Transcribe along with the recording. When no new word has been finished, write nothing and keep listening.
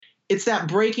it's that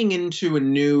breaking into a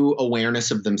new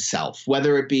awareness of themselves,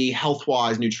 whether it be health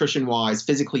wise, nutrition wise,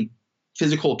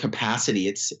 physical capacity.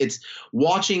 It's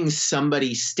watching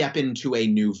somebody step into a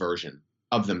new version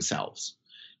of themselves.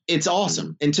 It's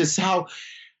awesome. And just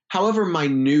however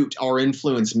minute our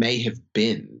influence may have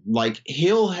been, like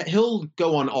he'll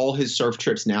go on all his surf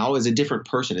trips now as a different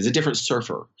person, as a different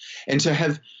surfer. And to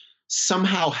have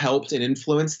somehow helped and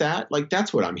influenced that, like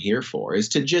that's what I'm here for, is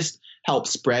to just help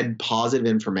spread positive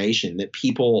information that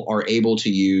people are able to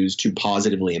use to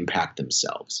positively impact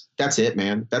themselves. That's it,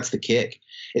 man. That's the kick.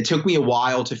 It took me a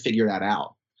while to figure that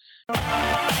out.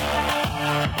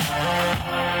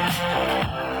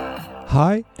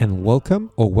 Hi, and welcome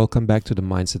back to the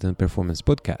Mindset and Performance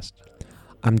Podcast.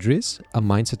 I'm Driss, a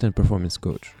mindset and performance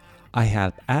coach. I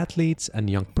help athletes and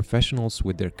young professionals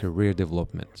with their career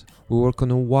development. We work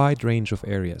on a wide range of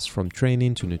areas, from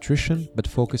training to nutrition, but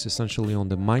focus essentially on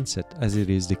the mindset as it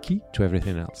is the key to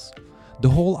everything else. The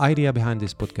whole idea behind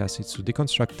this podcast is to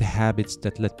deconstruct the habits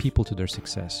that led people to their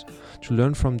success, to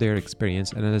learn from their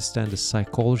experience and understand the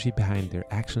psychology behind their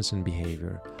actions and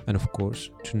behavior, and of course,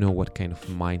 to know what kind of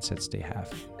mindsets they have.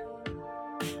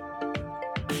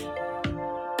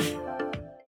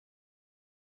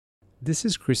 This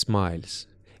is Chris Miles.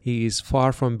 He is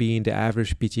far from being the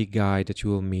average PT guy that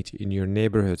you will meet in your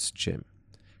neighborhood's gym.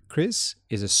 Chris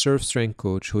is a surf strength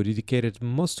coach who dedicated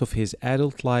most of his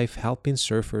adult life helping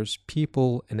surfers,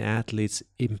 people, and athletes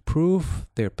improve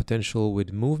their potential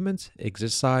with movement,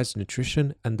 exercise,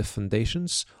 nutrition, and the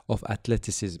foundations of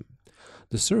athleticism.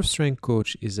 The surf strength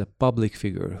coach is a public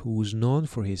figure who is known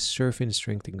for his surfing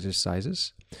strength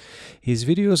exercises. His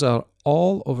videos are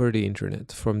all over the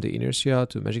internet, from the Inertia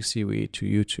to Magic Seaweed to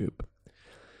YouTube.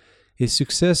 His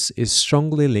success is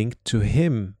strongly linked to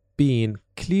him being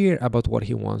clear about what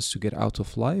he wants to get out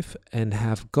of life and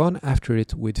have gone after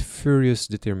it with furious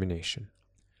determination.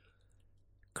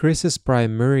 Chris's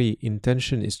primary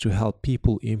intention is to help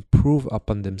people improve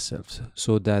upon themselves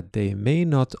so that they may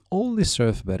not only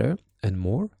surf better and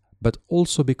more, but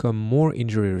also become more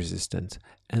injury resistant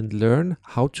and learn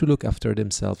how to look after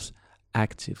themselves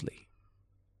actively.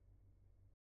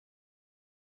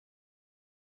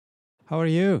 How are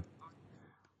you?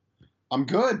 I'm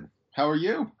good. How are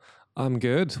you? I'm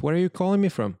good. Where are you calling me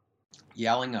from?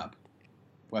 Yallingup,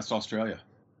 West Australia.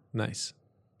 Nice.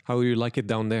 How do you like it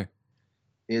down there?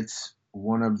 It's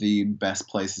one of the best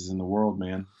places in the world,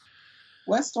 man.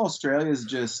 West Australia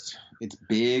is it's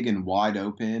big and wide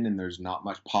open, and there's not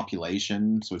much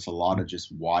population. So it's a lot of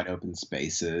just wide open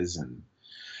spaces. And,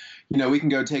 we can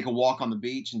go take a walk on the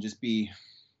beach and just be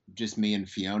just me and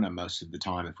Fiona most of the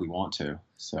time if we want to.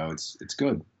 So it's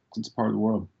good. It's part of the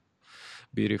world.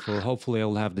 Beautiful. Hopefully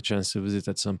I'll have the chance to visit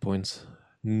at some point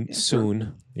soon.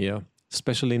 Sure. Yeah.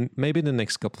 Especially maybe in the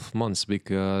next couple of months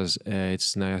because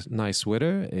it's nice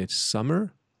weather. It's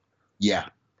summer. Yeah.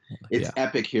 It's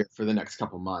epic here for the next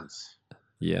couple months.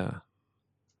 Yeah.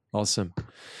 Awesome.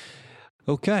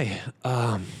 Okay.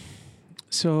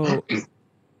 So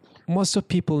most of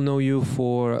people know you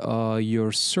for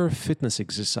your surf fitness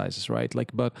exercises, right?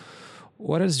 But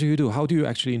what else do you do? How do you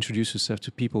actually introduce yourself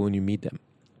to people when you meet them?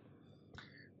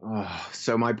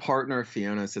 So my partner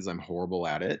Fiona says I'm horrible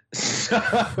at it.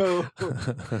 So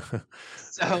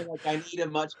I need a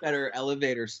much better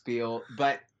elevator spiel.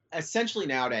 But essentially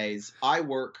nowadays, I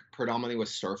work predominantly with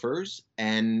surfers,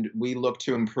 and we look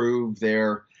to improve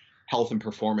their health and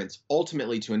performance,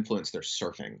 ultimately to influence their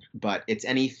surfing. But it's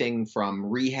anything from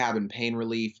rehab and pain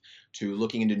relief to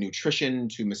looking into nutrition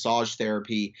to massage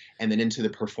therapy, and then into the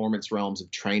performance realms of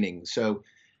training. So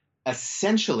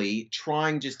essentially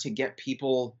trying just to get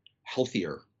people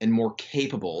healthier and more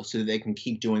capable so that they can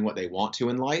keep doing what they want to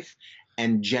in life.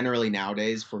 And generally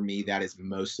nowadays, for me, that is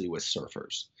mostly with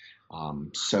surfers.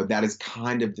 So that is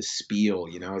kind of the spiel.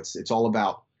 It's all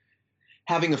about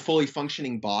having a fully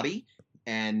functioning body,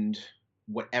 and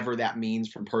whatever that means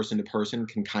from person to person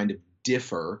can kind of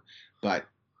differ. But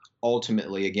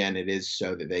ultimately, again, it is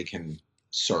so that they can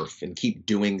surf and keep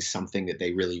doing something that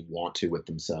they really want to with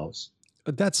themselves.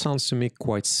 That sounds to me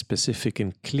quite specific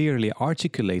and clearly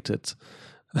articulated.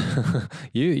 Spot,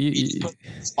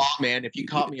 man. If you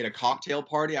caught me at a cocktail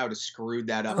party, I would have screwed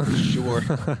that up for sure.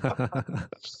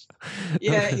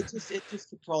 Yeah, it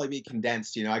just could probably be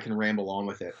condensed. I can ramble on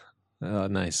with it.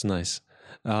 Nice.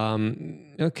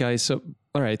 Okay, so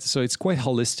all right, so it's quite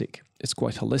holistic. It's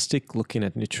quite holistic, looking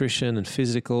at nutrition and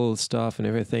physical stuff and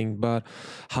everything. But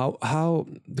how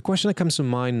the question that comes to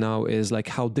mind now is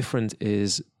how different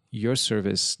is your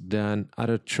service than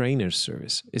other trainers'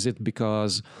 service? Is it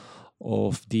because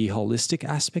of the holistic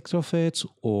aspect of it,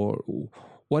 or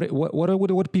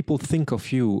what people think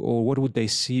of you, or what would they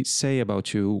say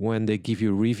about you when they give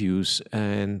you reviews,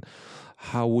 and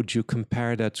how would you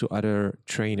compare that to other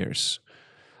trainers?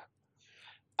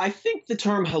 I think the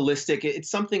term holistic, it's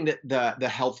something that the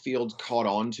health field caught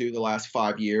on to the last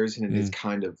 5 years, and it has Mm,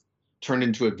 kind of turned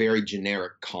into a very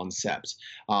generic concept.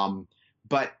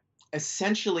 But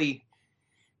essentially,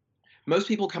 most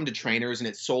people come to trainers and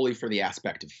it's solely for the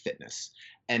aspect of fitness.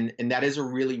 And that is a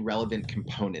really relevant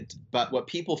component. But what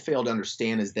people fail to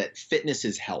understand is that fitness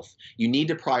is health. You need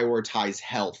to prioritize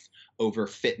health over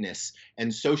fitness.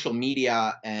 And social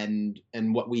media and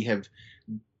what we have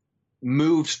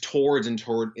moved towards in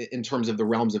terms of the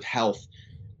realms of health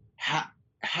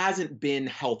hasn't been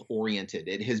health oriented.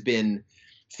 It has been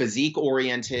physique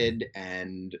oriented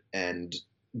and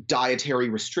dietary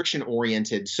restriction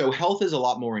oriented. So health is a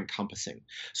lot more encompassing.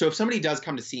 So if somebody does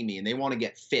come to see me and they want to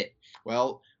get fit,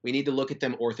 well, we need to look at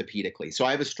them orthopedically. So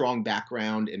I have a strong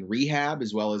background in rehab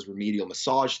as well as remedial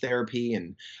massage therapy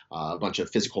and a bunch of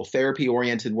physical therapy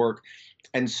oriented work.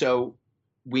 And so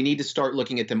we need to start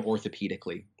looking at them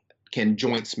orthopedically. Can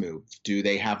joints move? Do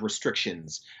they have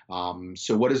restrictions?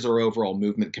 So what is their overall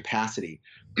movement capacity?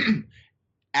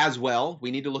 As well,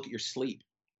 we need to look at your sleep.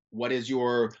 What is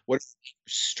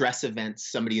stress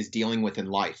events somebody is dealing with in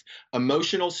life?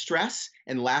 Emotional stress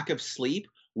and lack of sleep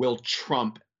will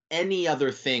trump any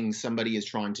other thing somebody is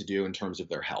trying to do in terms of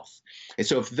their health. And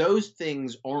so if those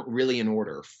things aren't really in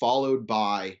order, followed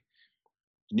by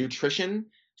nutrition,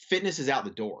 fitness is out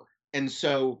the door. And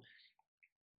so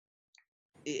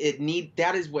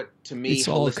that is what, to me, it's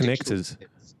all holistic connected. is.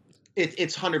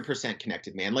 It's 100%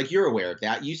 connected, man. Like, you're aware of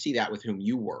that. You see that with whom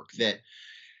you work,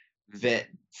 that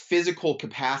physical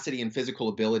capacity and physical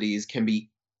abilities can be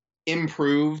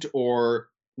improved or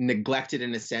neglected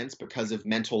in a sense because of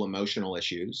mental emotional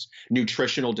issues,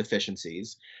 nutritional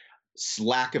deficiencies,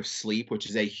 lack of sleep, which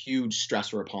is a huge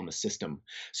stressor upon the system.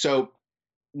 So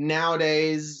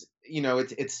nowadays,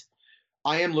 it's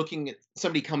I am looking at,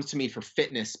 somebody comes to me for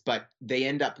fitness, but they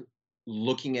end up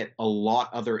looking at a lot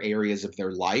other areas of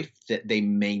their life that they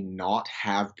may not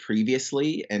have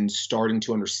previously, and starting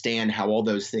to understand how all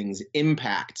those things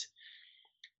impact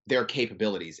their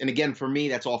capabilities. And again, for me,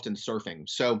 that's often surfing.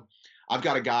 So I've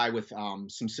got a guy with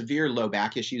some severe low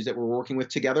back issues that we're working with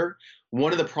together.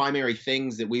 One of the primary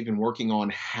things that we've been working on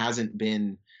hasn't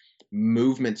been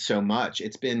movement so much.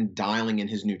 It's been dialing in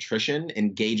his nutrition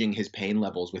and gauging his pain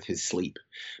levels with his sleep.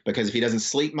 Because if he doesn't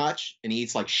sleep much and he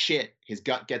eats like shit, his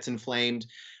gut gets inflamed,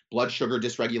 blood sugar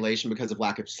dysregulation because of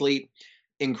lack of sleep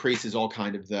increases all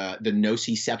kind of the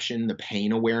nociception, the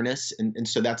pain awareness. And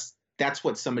so that's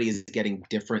what somebody is getting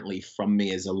differently from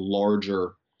me, is a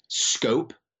larger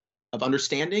scope of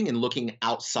understanding and looking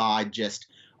outside just,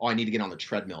 oh, I need to get on the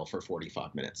treadmill for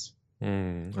 45 minutes.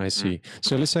 I see.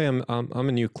 So let's say I'm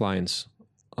a new client.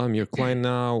 I'm your client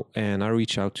now, and I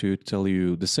reach out to tell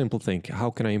you the simple thing: how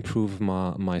can I improve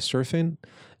my surfing?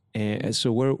 And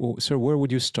so where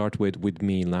would you start with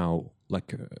me now?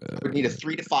 Like I would need a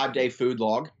 3 to 5 day food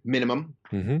log minimum,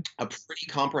 mhm. a pretty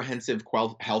comprehensive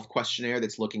health questionnaire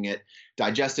that's looking at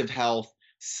digestive health,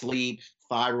 sleep,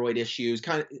 thyroid issues,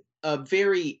 kind of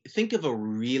think of a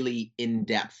really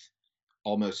in-depth,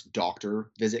 almost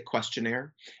doctor visit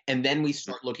questionnaire. And then we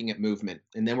start looking at movement,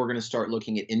 and then we're going to start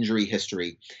looking at injury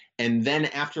history. And then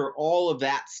after all of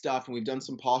that stuff, and we've done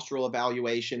some postural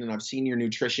evaluation, and I've seen your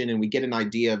nutrition, and we get an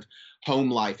idea of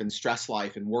home life and stress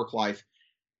life and work life,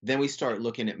 then we start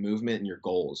looking at movement and your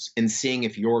goals and seeing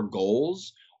if your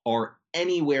goals are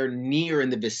anywhere near in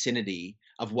the vicinity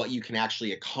of what you can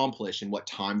actually accomplish and what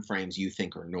time frames you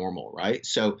think are normal, right?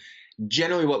 So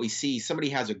generally what we see, somebody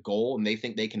has a goal and they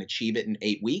think they can achieve it in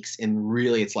 8 weeks, and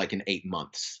really it's like in 8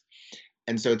 months.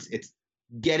 And so it's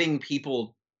getting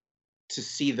people to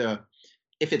see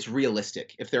if it's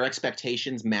realistic, if their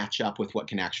expectations match up with what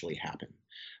can actually happen.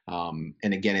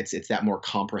 And again, it's that more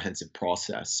comprehensive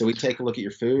process. So we take a look at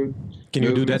your food. Can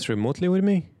you do that remotely with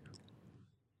me?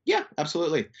 Yeah,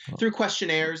 absolutely. Through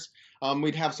questionnaires.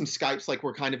 We'd have some Skypes like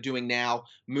we're kind of doing now.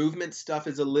 Movement stuff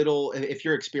is a little, if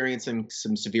you're experiencing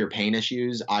some severe pain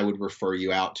issues, I would refer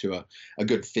you out to a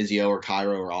good physio or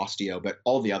chiro or osteo, but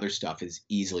all the other stuff is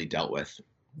easily dealt with.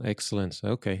 Excellent.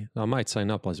 Okay. I might sign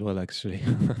up as well, actually.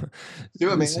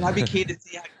 Do it, man. I'd be keen to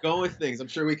see how you go with things. I'm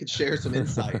sure we could share some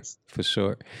insights. For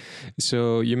sure.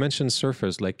 So you mentioned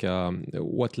surfers. Like,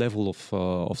 what level of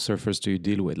surfers do you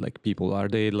deal with? Like, people, are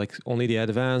they like only the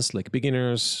advanced, like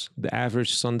beginners, the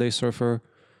average Sunday surfer?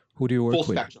 Who do you work Full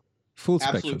with? spectrum. Full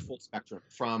Absolute spectrum. full spectrum.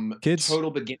 From Kids? total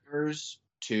beginners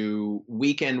to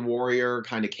weekend warrior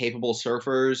kind of capable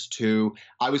surfers to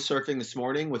I was surfing this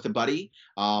morning with a buddy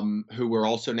who we're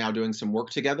also now doing some work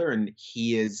together, and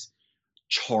he is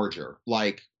charger,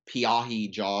 like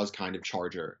Piahi Jaws kind of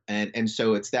charger. And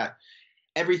so it's that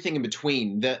everything in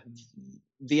between.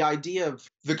 The idea of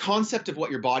the concept of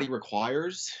what your body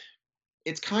requires,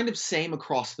 it's kind of same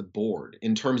across the board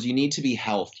in terms you need to be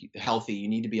healthy, you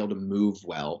need to be able to move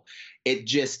well. It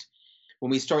just when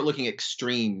we start looking at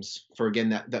extremes for again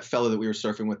that fellow that we were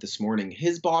surfing with this morning,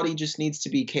 his body just needs to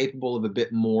be capable of a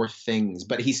bit more things,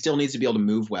 but he still needs to be able to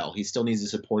move well. He still needs to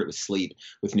support it with sleep,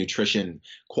 with nutrition,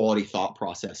 quality thought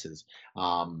processes,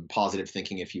 positive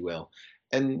thinking, if you will.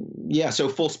 And yeah, so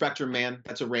full spectrum, man.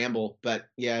 That's a ramble, but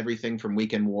yeah, everything from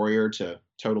weekend warrior to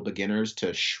total beginners to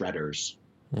shredders.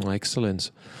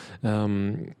 Excellent. I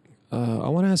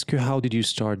want to ask you, how did you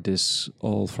start this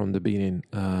all from the beginning?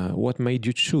 What made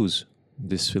you choose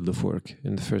this field of work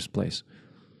in the first place?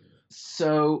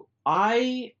 So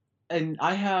I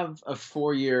have a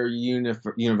 4-year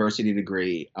university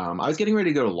degree. I was getting ready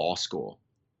to go to law school,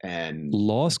 and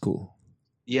Law school.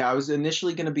 yeah, I was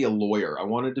initially going to be a lawyer. I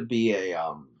wanted to be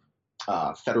a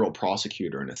federal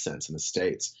prosecutor in a sense in the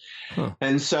States. Huh.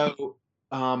 And so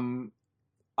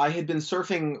I had been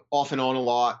surfing off and on a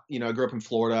lot. You know, I grew up in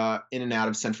Florida, in and out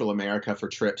of Central America for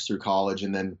trips through college.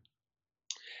 And then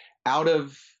out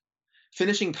of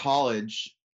finishing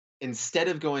college, instead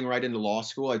of going right into law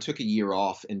school, I took a year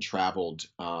off and traveled.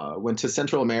 Went to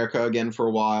Central America again for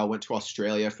a while, went to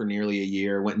Australia for nearly a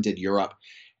year, went and did Europe.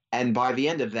 And by the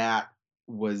end of that,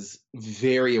 was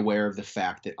very aware of the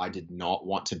fact that I did not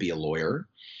want to be a lawyer.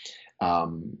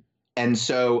 And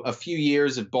so a few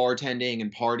years of bartending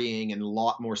and partying and a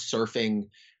lot more surfing,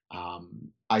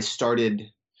 I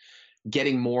started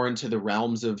getting more into the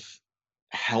realms of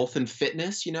health and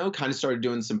fitness, you know, kind of started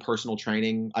doing some personal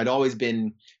training. I'd always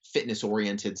been fitness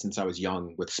oriented since I was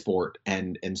young with sport,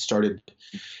 and started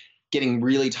getting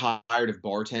really tired of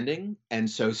bartending. And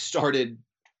so started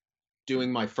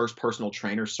doing my first personal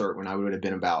trainer cert when I would have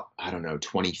been about, I don't know,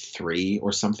 23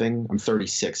 or something. I'm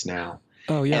 36 now.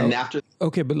 Oh yeah. And after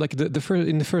Okay, but like the first,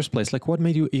 in the first place, like what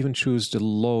made you even choose the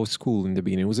law school in the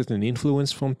beginning? Was it an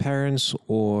influence from parents,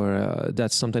 or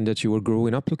that's something that you were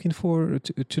growing up looking for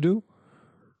to do?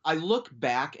 I look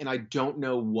back and I don't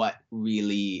know what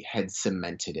really had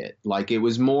cemented it. Like it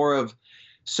was more of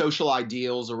social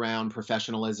ideals around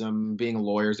professionalism, being a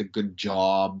lawyer is a good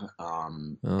job. Oh,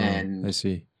 I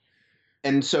see.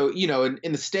 And so, you know,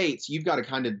 in the States, you've got to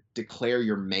kind of declare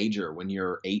your major when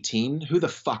you're 18. Who the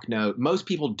fuck knows? Most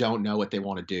people don't know what they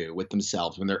want to do with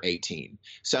themselves when they're 18.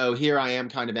 So here I am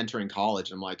kind of entering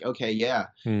college. I'm like, okay, yeah,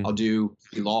 I'll do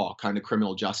law, kind of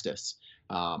criminal justice.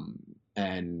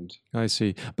 And I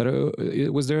see. But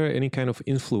was there any kind of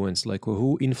influence, like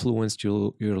who influenced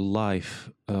your life,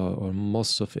 or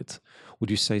most of it? Would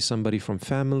you say somebody from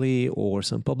family or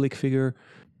some public figure?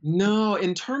 no,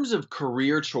 in terms of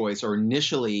career choice or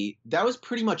initially, that was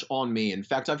pretty much on me. In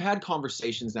fact, I've had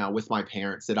conversations now with my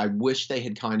parents that I wish they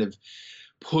had kind of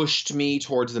pushed me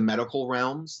towards the medical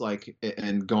realms, like,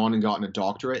 and gone and gotten a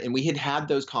doctorate. And we had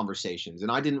those conversations,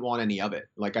 and I didn't want any of it.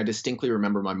 Like, I distinctly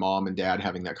remember my mom and dad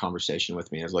having that conversation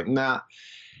with me. I was like, nah,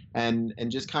 and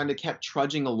just kind of kept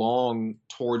trudging along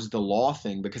towards the law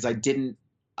thing because I didn't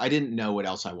know what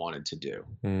else I wanted to do.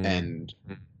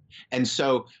 And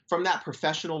so from that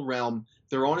professional realm,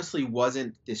 there honestly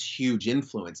wasn't this huge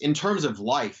influence in terms of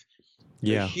life.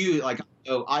 Yeah. Huge, like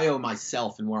I owe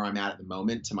myself and where I'm at the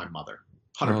moment to my mother,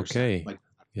 100%. Okay. Like,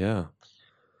 yeah.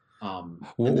 and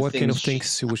What kind of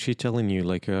things was she telling you?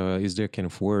 Like, is there kind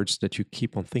of words that you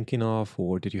keep on thinking of,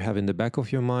 or did you have in the back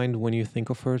of your mind when you think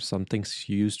of her, some things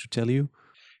she used to tell you?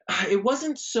 It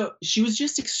wasn't so. She was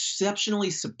just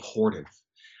exceptionally supportive,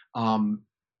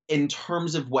 in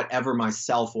terms of whatever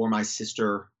myself or my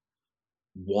sister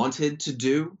wanted to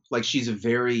do. Like she's a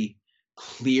very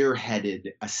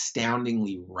clear-headed,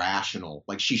 astoundingly rational.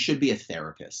 Like she should be a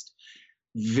therapist.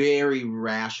 Very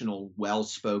rational,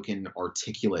 well-spoken,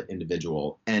 articulate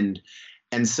individual. And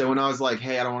so when I was like,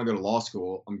 "Hey, I don't want to go to law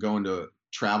school. I'm going to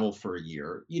travel for a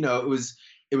year." You know, it was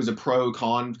a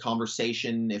pro-con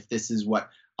conversation. If this is what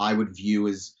I would view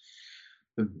as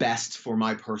the best for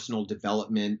my personal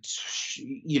development,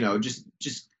 you know,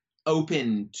 just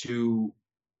open to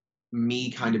me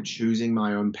kind of choosing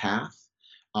my own path.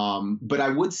 But I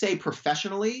would say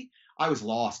professionally, I was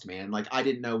lost, man. Like I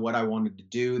didn't know what I wanted to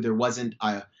do. There wasn't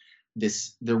a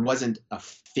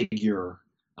figure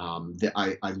that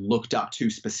I looked up to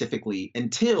specifically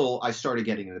until I started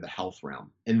getting into the health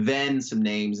realm. And then some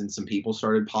names and some people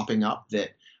started popping up that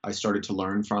I started to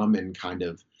learn from and kind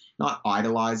of not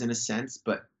idolize in a sense,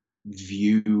 but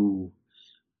view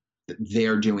that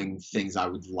they're doing things I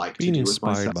would like Being to do with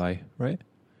inspired myself. by, right?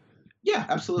 Yeah,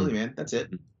 absolutely, man. That's it.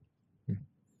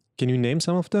 Can you name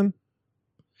some of them?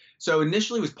 So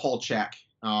initially it was Paul Chek.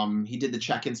 He did the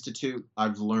Chek Institute.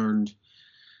 I've learned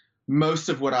most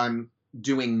of what I'm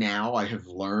doing now. I have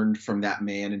learned from that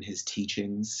man and his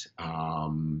teachings.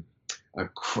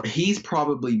 He's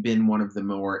probably been one of the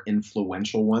more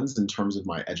influential ones in terms of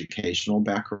my educational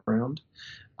background.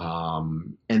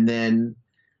 And then,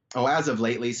 as of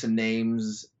lately, some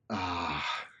names.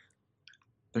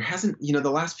 There hasn't,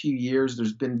 the last few years,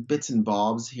 there's been bits and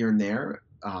bobs here and there.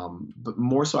 But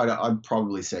more so, I'd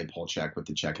probably say Paul Chek with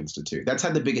the Chek Institute. That's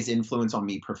had the biggest influence on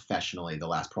me professionally the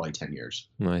last probably 10 years.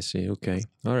 I see. Okay.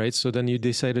 All right. So then you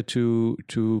decided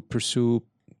to pursue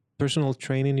personal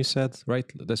training, you said,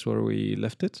 right? That's where we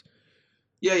left it?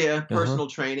 Yeah. Personal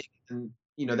training. And,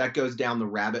 that goes down the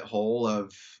rabbit hole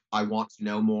of I want to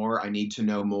know more. I need to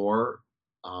know more.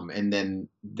 And then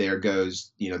there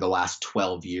goes, the last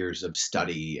 12 years of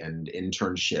study and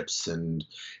internships and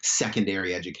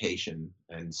secondary education.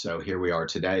 And so here we are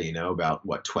today,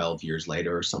 about 12 years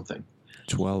later or something.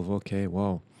 12. Okay.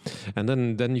 Wow. And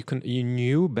then you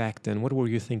knew back then, what were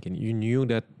you thinking? You knew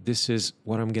that this is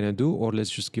what I'm going to do, or let's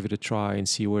just give it a try and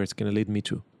see where it's going to lead me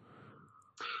to?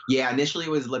 Yeah, initially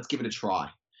it was, let's give it a try.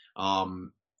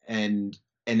 And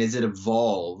as it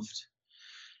evolved,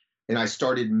 and I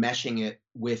started meshing it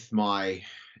with my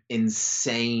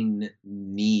insane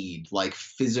need, like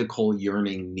physical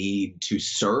yearning need to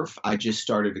surf, I just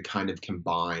started to kind of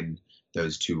combine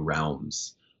those two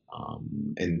realms,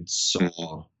 and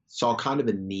saw kind of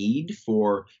a need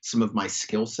for some of my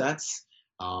skill sets,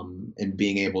 and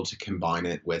being able to combine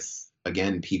it with,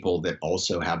 again, people that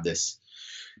also have this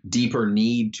deeper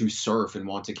need to surf and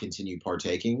want to continue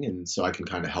partaking. And so I can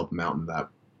kind of help them out in that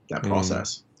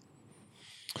process.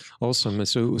 Awesome.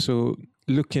 So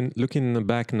looking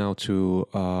back now to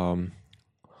all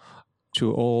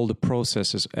the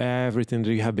processes, everything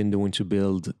that you have been doing to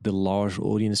build the large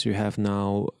audience you have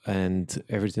now and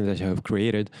everything that you have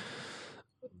created,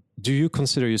 do you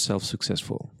consider yourself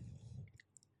successful?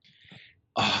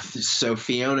 So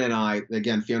Fiona and I,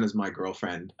 again, Fiona's my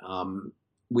girlfriend.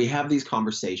 We have these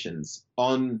conversations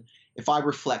on, if I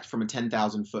reflect from a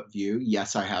 10,000 foot view,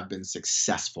 yes, I have been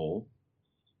successful,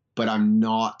 but I'm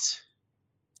not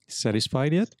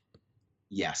satisfied yet.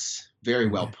 Yes. Very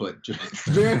well put.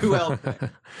 Very well put.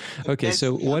 Okay.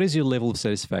 So what is your level of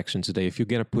satisfaction today? If you're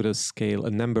going to put a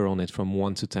number on it from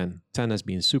 1 to 10, 10 has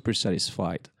been super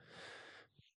satisfied.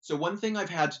 So one thing I've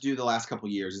had to do the last couple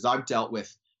of years is I've dealt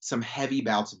with some heavy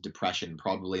bouts of depression,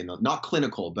 probably not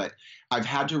clinical, but I've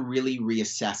had to really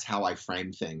reassess how I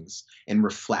frame things and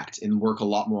reflect and work a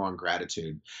lot more on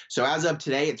gratitude. So as of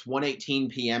today, it's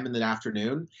 1:18 p.m. in the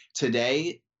afternoon.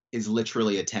 Today is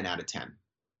literally a 10 out of 10.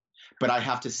 But I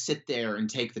have to sit there and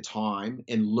take the time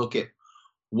and look at,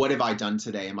 what have I done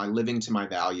today? Am I living to my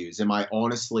values? Am I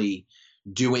honestly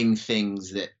doing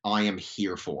things that I am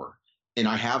here for? And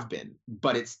I have been,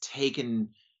 but it's taken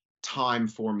time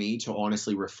for me to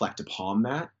honestly reflect upon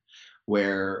that.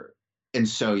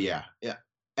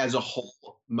 As a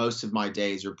whole, most of my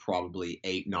days are probably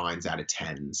 8, 9s out of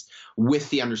 10s, with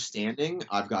the understanding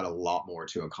I've got a lot more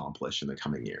to accomplish in the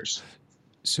coming years.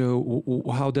 So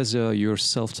how does your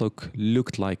self-talk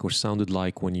looked like or sounded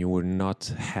like when you were not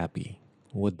happy?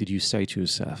 What did you say to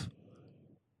yourself?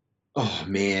 Oh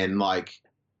man,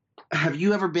 have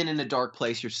you ever been in a dark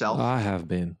place yourself? I have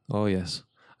been. Oh yes.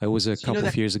 I was a couple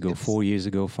of years ago, 4 years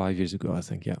ago, 5 years ago, I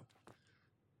think. Yeah.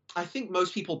 I think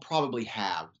most people probably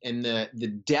have. And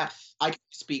the depth, I can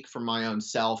speak from my own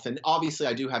self. And obviously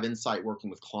I do have insight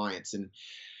working with clients, and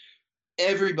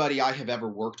everybody I have ever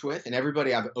worked with and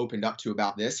everybody I've opened up to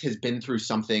about this has been through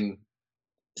something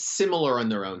similar on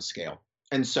their own scale.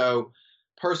 And so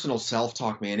personal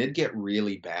self-talk, man, it'd get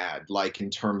really bad, in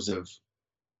terms of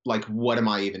what am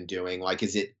I even doing?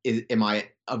 Am I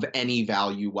of any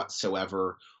value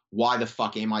whatsoever? Why the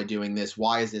fuck am I doing this?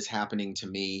 Why is this happening to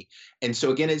me? And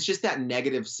so again, it's just that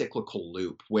negative cyclical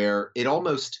loop where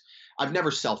I've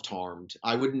never self-harmed.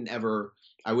 I would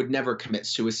never commit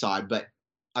suicide, but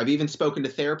I've even spoken to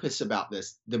therapists about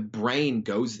this. The brain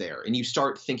goes there and you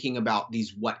start thinking about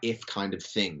these what if kind of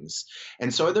things.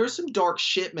 And so there's some dark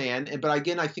shit, man. But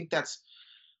again, I think that's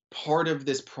part of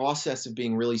this process of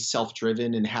being really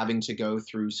self-driven and having to go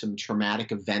through some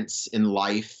traumatic events in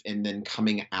life and then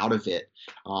coming out of it.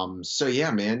 So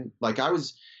yeah, man,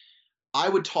 I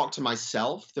would talk to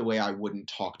myself the way I wouldn't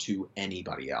talk to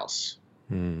anybody else.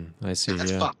 I see.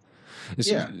 That's yeah.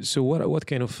 fun. So what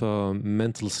kind of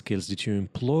mental skills did you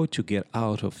employ to get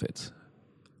out of it?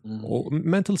 Or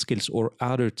mental skills or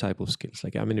other type of skills?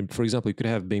 For example, you could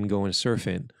have been going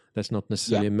surfing That's not Yeah.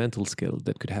 necessarily a mental skill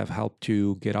that could have helped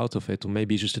you get out of it, or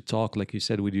maybe just a talk, like you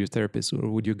said, with your therapist or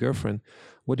with your girlfriend.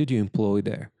 What did you employ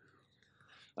there?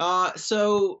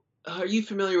 So are you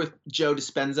familiar with Joe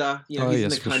Dispenza? Oh, He's in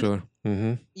the yes, for country. sure.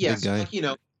 Big Yes, guy.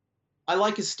 I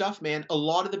like his stuff, man. A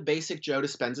lot of the basic Joe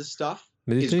Dispenza stuff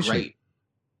is Meditation. great.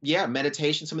 Yeah,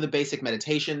 meditation, some of the basic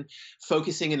meditation,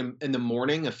 focusing in the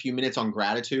morning, a few minutes on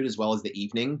gratitude as well as the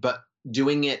evening, but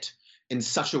doing it in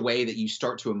such a way that you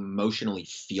start to emotionally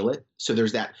feel it. So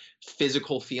there's that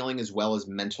physical feeling as well as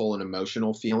mental and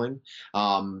emotional feeling.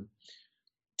 Um,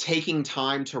 Taking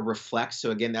time to reflect. So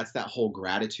again, that's that whole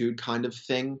gratitude kind of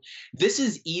thing. This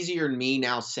is easier than me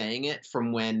now saying it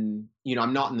from when,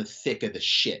 I'm not in the thick of the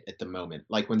shit at the moment.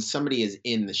 Like when somebody is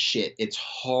in the shit, it's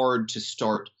hard to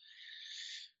start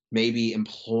maybe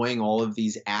employing all of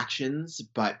these actions,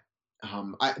 but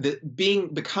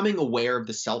becoming aware of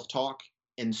the self-talk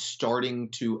and starting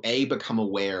to become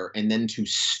aware and then to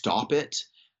stop it,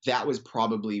 that was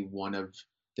probably one of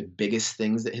the biggest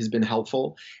things that has been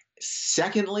helpful.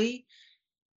 Secondly,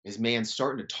 is man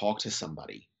starting to talk to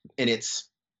somebody. And it's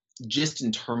just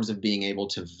in terms of being able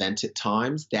to vent at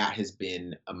times, that has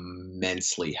been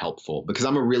immensely helpful because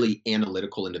I'm a really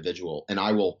analytical individual and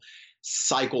I will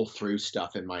cycle through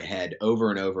stuff in my head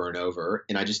over and over and over.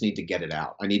 And I just need to get it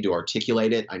out. I need to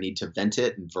articulate it. I need to vent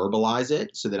it and verbalize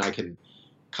it so that I can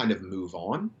kind of move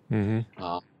on.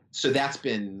 So that's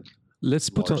been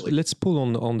Let's pull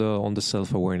on the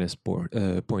self-awareness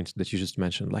point that you just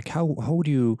mentioned. Like how would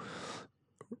you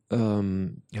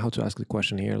how to ask the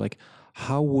question here, like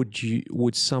how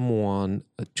would someone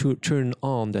turn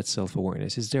on that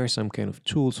self-awareness? Is there some kind of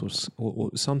tools or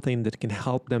something that can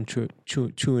help them to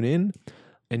tune in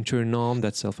and turn on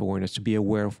that self-awareness, to be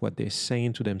aware of what they're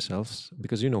saying to themselves?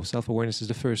 Because self-awareness is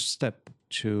the first step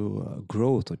to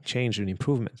growth or change and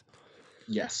improvement.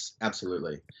 Yes,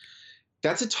 absolutely.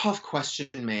 That's a tough question,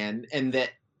 man. And that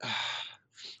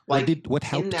what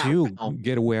helped you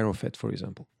get aware of it, for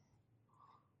example?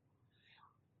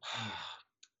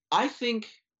 I think,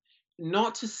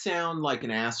 not to sound like an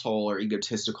asshole or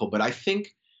egotistical, but I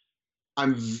think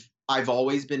I've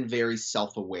always been very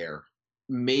self-aware.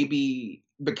 Maybe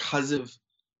because of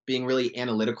being really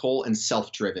analytical and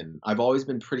self-driven. I've always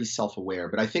been pretty self-aware,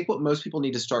 but I think what most people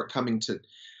need to start coming to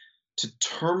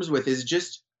terms with is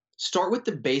just start with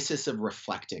the basis of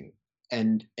reflecting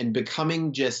and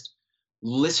becoming just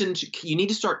you need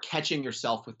to start catching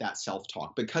yourself with that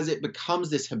self-talk because it becomes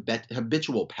this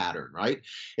habitual pattern, right?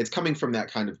 It's coming from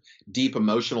that kind of deep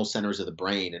emotional centers of the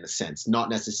brain, in a sense, not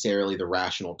necessarily the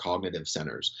rational cognitive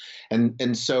centers.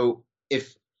 And so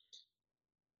if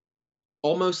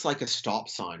almost like a stop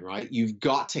sign, right? You've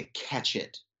got to catch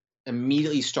it,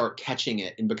 immediately start catching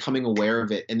it and becoming aware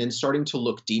of it, and then starting to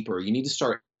look deeper. You need to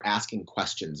start asking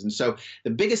questions. And so the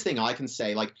biggest thing I can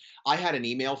say, like I had an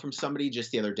email from somebody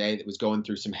just the other day that was going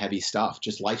through some heavy stuff,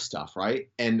 just life stuff, right?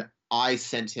 And I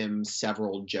sent him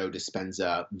several Joe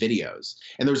Dispenza videos.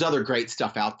 And there's other great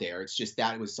stuff out there. It's just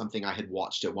that it was something I had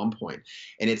watched at one point.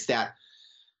 And it's that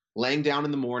laying down in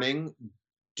the morning,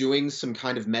 doing some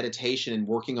kind of meditation and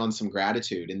working on some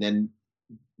gratitude, and then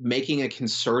making a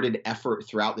concerted effort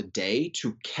throughout the day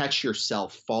to catch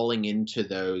yourself falling into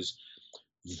those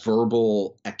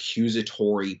verbal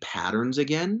accusatory patterns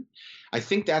again. I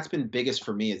think that's been biggest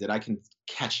for me, is that I can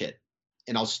catch it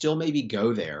and I'll still maybe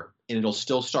go there and it'll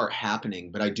still start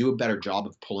happening, but I do a better job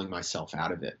of pulling myself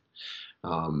out of it.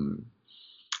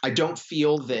 I don't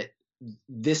feel that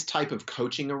this type of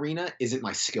coaching arena isn't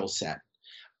my skill set.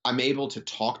 I'm able to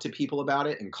talk to people about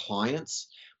it and clients,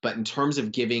 but in terms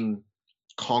of giving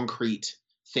concrete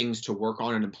things to work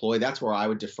on and employ, that's where I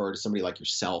would defer to somebody like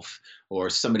yourself or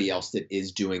somebody else that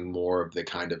is doing more of the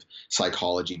kind of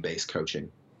psychology-based coaching.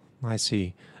 I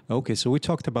see. Okay, so we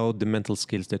talked about the mental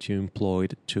skills that you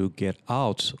employed to get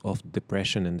out of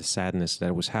depression and the sadness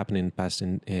that was happening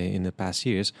in the past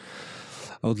years.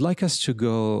 I would like us to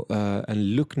go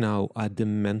and look now at the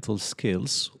mental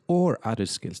skills or other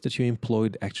skills that you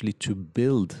employed actually to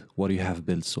build what you have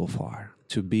built so far,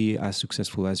 to be as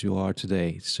successful as you are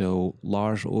today. So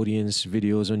large audience,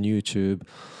 videos on YouTube,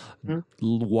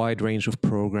 wide range of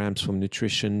programs from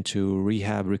nutrition to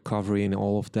rehab, recovery, and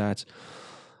all of that.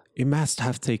 It must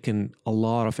have taken a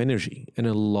lot of energy and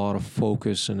a lot of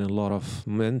focus and a lot of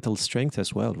mental strength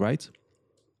as well, right?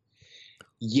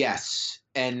 Yes,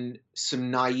 and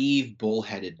some naive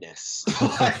bullheadedness.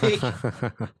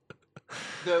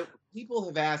 The people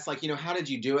have asked, like, how did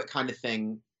you do it kind of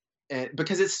thing. and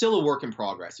because it's still a work in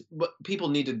progress. What people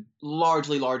need to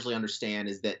largely understand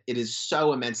is that it is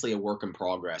so immensely a work in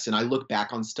progress. And I look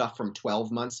back on stuff from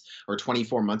 12 months or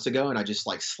 24 months ago, and I just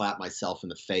like slap myself in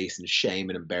the face in shame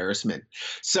and embarrassment.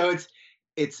 So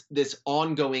it's this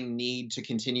ongoing need to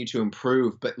continue to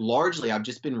improve, but largely I've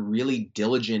just been really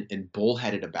diligent and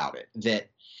bullheaded about it. That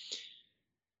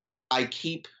I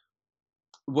keep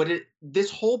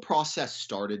this whole process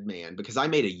started, man, because I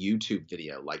made a YouTube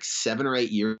video like 7 or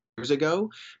 8 years ago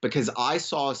because I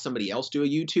saw somebody else do a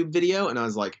YouTube video and I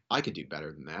was like, I could do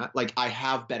better than that. Like, I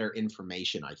have better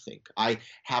information, I think. I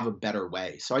have a better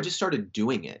way. So I just started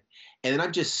doing it. And then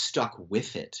I've just stuck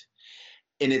with it.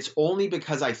 And it's only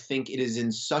because I think it is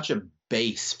in such a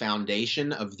base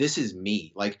foundation of this is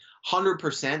me. Like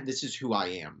 100%, this is who I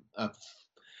am. A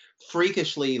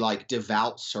freakishly like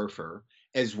devout surfer,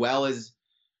 as well as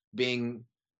being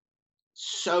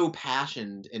so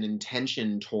passionate and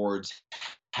intention towards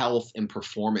health and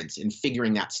performance and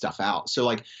figuring that stuff out. So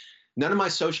like none of my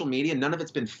social media, none of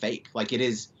it's been fake. Like it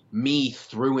is me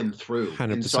through and through.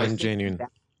 100% genuine.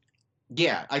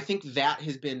 Yeah, I think that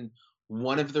has been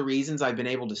one of the reasons I've been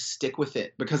able to stick with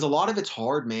it, because a lot of it's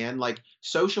hard, man. Like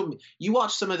you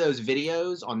watch some of those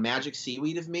videos on Magic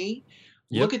Seaweed of me.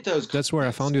 Yep. Look at those. That's where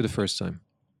I found you the first time.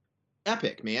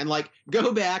 Epic, man. Like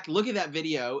go back, look at that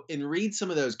video and read some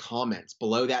of those comments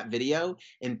below that video,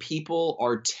 and people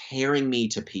are tearing me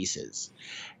to pieces.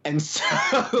 And so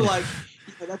like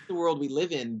that's the world we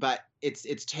live in, but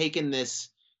it's taken this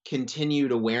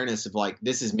continued awareness of like,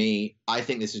 this is me. I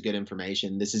think this is good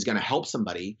information. This is going to help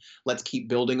somebody. Let's keep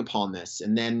building upon this.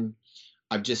 And then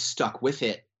I've just stuck with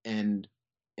it and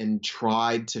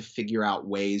tried to figure out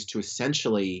ways to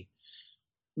essentially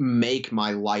make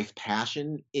my life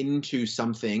passion into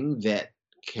something that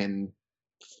can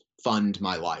fund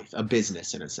my life, a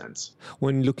business in a sense.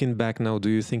 When looking back now, do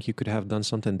you think you could have done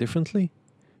something differently?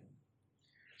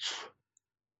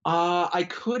 I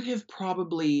could have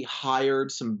probably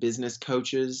hired some business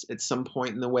coaches at some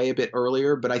point in the way a bit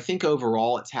earlier, but I think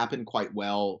overall it's happened quite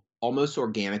well, almost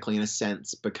organically in a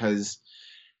sense, because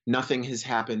nothing has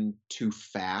happened too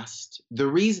fast.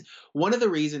 One of the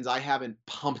reasons I haven't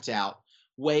pumped out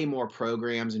way more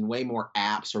programs and way more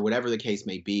apps or whatever the case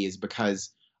may be is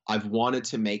because I've wanted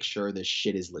to make sure this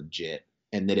shit is legit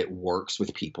and that it works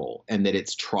with people and that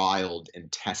it's trialed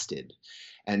and tested.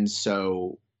 And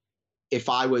so if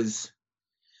I was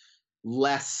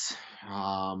less,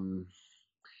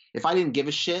 if I didn't give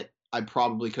a shit, I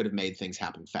probably could have made things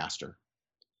happen faster.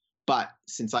 But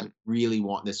since I really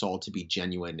want this all to be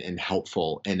genuine and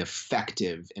helpful and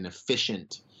effective and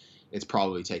efficient, it's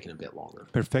probably taken a bit longer.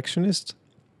 Perfectionist?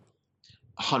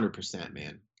 100%,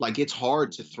 man. Like it's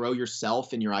hard to throw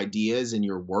yourself and your ideas and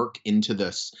your work into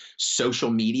the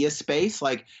social media space.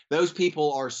 Like those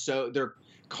people are they're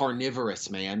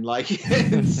carnivorous, man. Like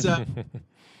so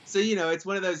it's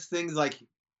one of those things like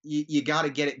you got to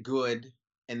get it good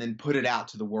and then put it out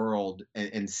to the world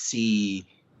and see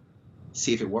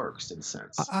if it works in a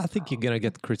sense. I think you're gonna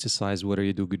get criticized whether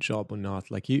you do a good job or not.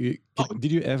 Like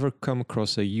did you ever come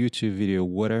across a YouTube video,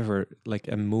 whatever, like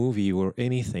a movie or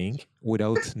anything,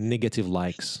 without negative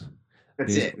likes?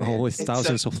 That's it, man. Always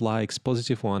thousands of likes,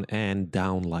 positive one and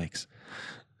down likes.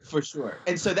 For sure.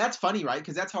 And so that's funny, right?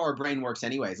 Because that's how our brain works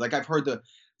anyways. Like I've heard the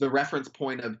reference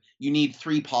point of you need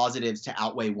 3 positives to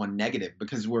outweigh 1 negative,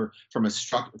 because we're from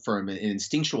an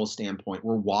instinctual standpoint,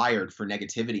 we're wired for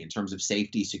negativity in terms of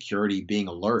safety, security, being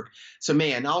alert. So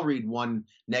man, I'll read 1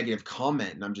 negative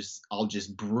comment and I'll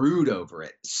just brood over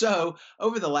it. So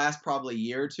over the last probably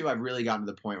year or 2, I've really gotten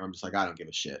to the point where I'm just like, I don't give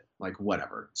a shit. Like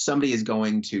whatever. Somebody is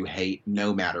going to hate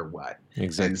no matter what.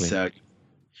 Exactly. And so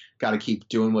got to keep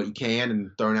doing what you can and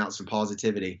throwing out some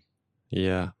positivity.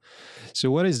 Yeah. So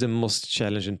what is the most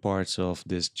challenging parts of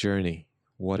this journey?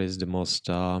 What is the most,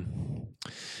 as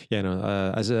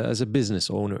a business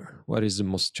owner, what is the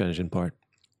most challenging part?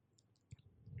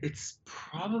 It's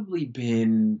probably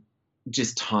been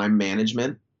just time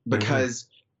management, because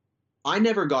I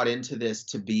never got into this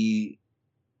to be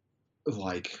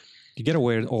like... You gotta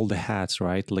wear all the hats,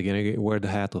 right? Like you gotta wear the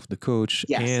hat of the coach,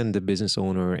 yes, and the business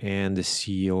owner and the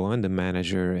CEO and the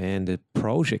manager and the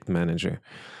project manager.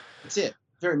 That's it.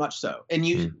 Very much so. And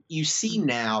you see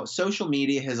now social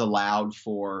media has allowed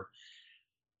for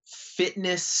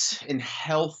fitness and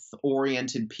health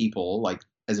oriented people, like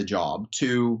as a job,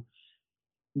 to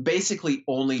basically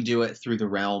only do it through the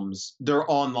realms. They're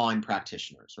online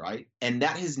practitioners, right? And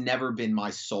that has never been my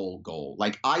sole goal.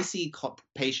 Like I see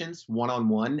patients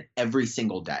one-on-one every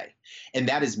single day. And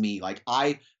that is me. Like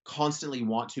I constantly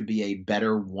want to be a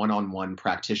better one-on-one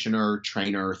practitioner,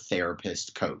 trainer,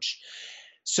 therapist, coach.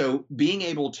 So being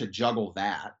able to juggle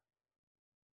that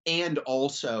and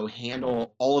also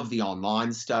handle all of the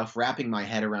online stuff, wrapping my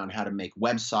head around how to make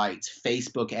websites,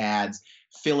 Facebook ads,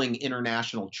 filling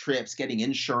international trips, getting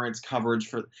insurance coverage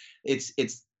for it's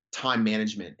time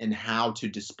management and how to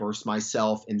disperse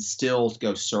myself and still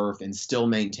go surf and still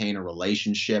maintain a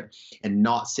relationship and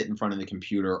not sit in front of the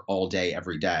computer all day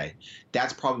every day.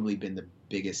 That's probably been the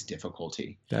biggest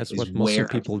difficulty That's is what most of where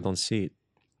people don't see it.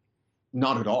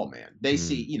 not at all, man. They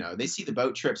see, Mm. they see the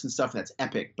boat trips and stuff, and that's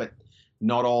epic, but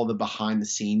not all the behind the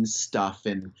scenes stuff.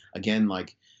 And again,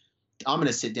 like I'm going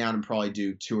to sit down and probably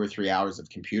do 2 or 3 hours of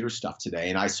computer stuff today.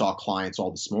 And I saw clients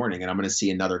all this morning, and I'm going to see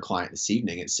another client this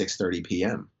evening at 6:30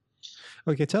 p.m.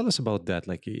 Okay, tell us about that.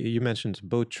 Like you mentioned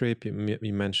boat trip,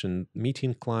 you mentioned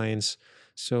meeting clients.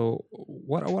 So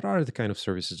what are the kind of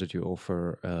services that you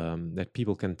offer that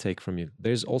people can take from you?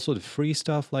 There's also the free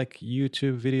stuff like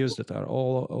YouTube videos that are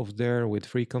all of there with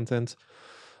free content.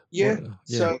 Yeah.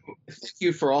 Yeah. So thank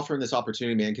you for offering this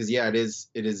opportunity, man. Because yeah, it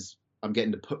is. I'm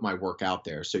getting to put my work out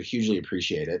there, so hugely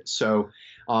appreciate it. So,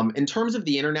 in terms of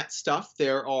the internet stuff,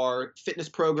 there are fitness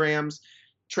programs,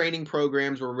 training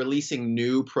programs. We're releasing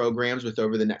new programs with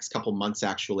over the next couple months,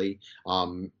 actually.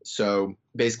 So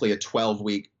basically, a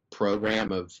 12-week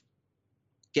program of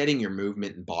getting your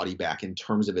movement and body back in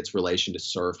terms of its relation to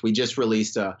surf. We just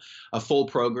released a full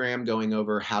program going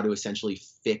over how to essentially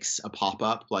fix a pop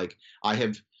up. Like I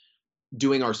have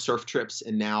doing our surf trips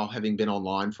and now having been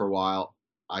online for a while,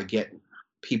 I get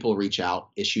people reach out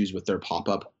issues with their pop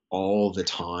up all the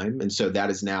time. And so that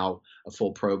is now a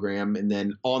full program. And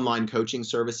then online coaching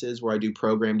services where I do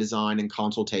program design and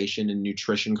consultation and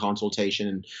nutrition consultation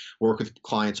and work with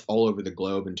clients all over the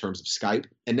globe in terms of Skype.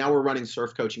 And now we're running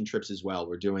surf coaching trips as well.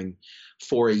 We're doing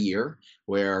 4 a year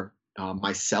where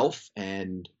myself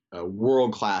and a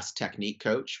world class technique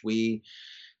coach, we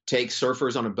take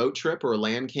surfers on a boat trip or a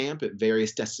land camp at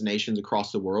various destinations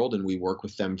across the world, and we work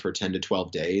with them for 10 to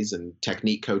 12 days and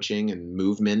technique coaching and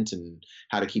movement and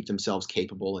how to keep themselves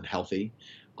capable and healthy.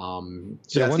 So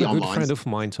Yeah, that's one the a good online. friend of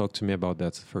mine talked to me about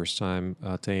that the first time.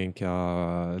 I think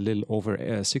a little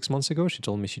over 6 months ago, she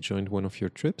told me she joined one of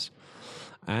your trips,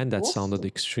 and that sounded Awesome.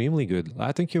 extremely good.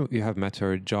 I think you have met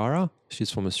her, Jara. She's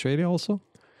from Australia also.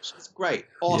 She's great.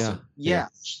 Yeah, Awesome. yeah, Yeah.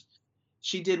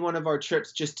 She did one of our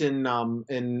trips just in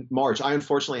March. I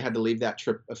unfortunately had to leave that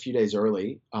trip a few days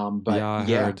early. yeah. But I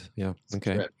yeah, heard. Yeah. it's a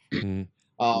Okay. trip. Mm.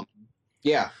 Um,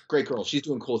 yeah, great girl. She's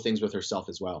doing cool things with herself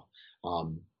as well.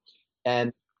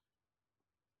 And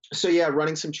so yeah,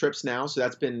 running some trips now. So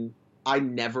that's been, I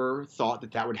never thought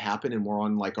that that would happen. And we're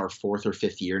on like our fourth or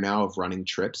fifth year now of running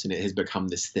trips. And it has become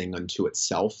this thing unto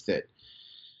itself that,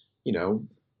 you know,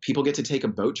 people get to take a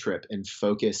boat trip and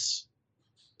focus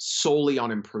solely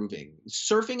on improving.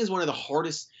 Surfing is one of the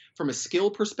hardest, from a skill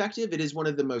perspective, it is one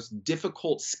of the most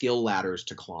difficult skill ladders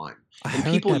to climb. I And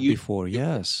heard people that use before.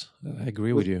 Yes, I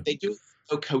agree with with you. they do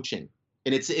no coaching,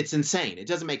 and it's insane. It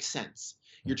doesn't make sense.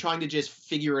 You're trying to just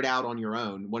figure it out on your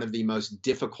own, one of the most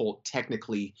difficult,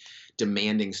 technically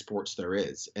demanding sports there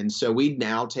is. And so we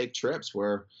now take trips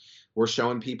where we're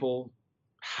showing people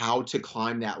how to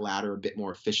climb that ladder a bit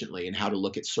more efficiently and how to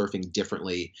look at surfing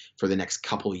differently for the next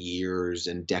couple of years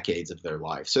and decades of their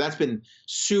life. So that's been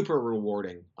super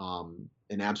rewarding,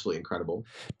 and absolutely incredible.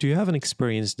 Do you have an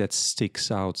experience that sticks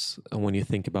out when you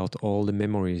think about all the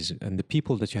memories and the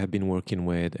people that you have been working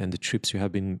with and the trips you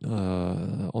have been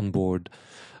on board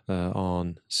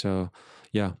on? So,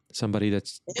 yeah, somebody that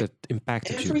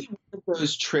impacted you. Every one of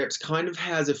those trips kind of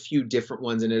has a few different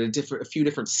ones and at a few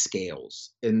different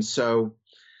scales. And so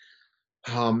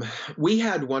um, we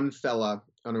had one fella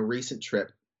on a recent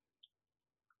trip.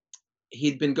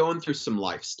 He'd been going through some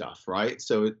life stuff, right?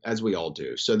 So as we all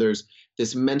do. So there's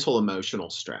this mental emotional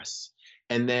stress.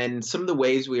 And then some of the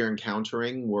waves we are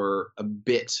encountering were a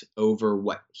bit over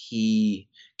what he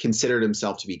considered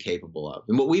himself to be capable of.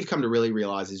 And what we've come to really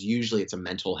realize is usually it's a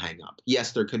mental hangup.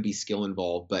 Yes, there could be skill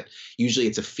involved, but usually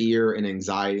it's a fear and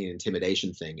anxiety and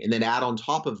intimidation thing. And then add on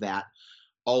top of that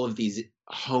all of these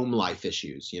home life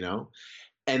issues,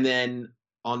 And then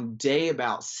on day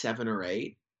about 7 or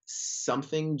 8,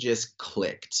 something just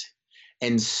clicked.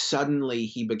 And suddenly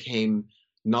he became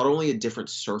not only a different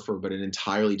surfer, but an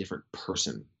entirely different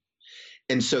person.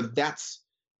 And so that's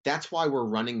why we're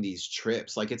running these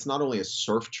trips. Like it's not only a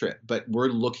surf trip, but we're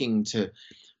looking to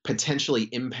potentially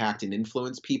impact and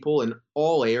influence people in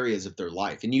all areas of their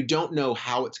life. And you don't know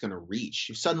how it's going to reach.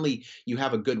 Suddenly you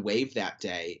have a good wave that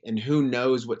day, and who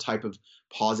knows what type of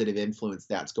positive influence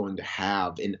that's going to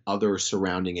have in other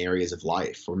surrounding areas of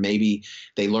life. Or maybe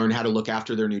they learn how to look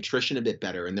after their nutrition a bit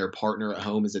better, and their partner at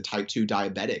home is a type 2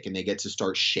 diabetic, and they get to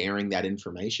start sharing that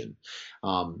information.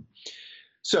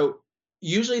 So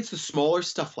Usually it's the smaller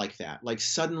stuff like that, like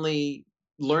suddenly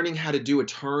learning how to do a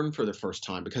turn for the first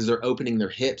time because they're opening their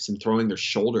hips and throwing their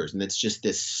shoulders, and it's just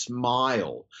this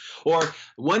smile. Or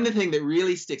one thing that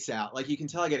really sticks out, like you can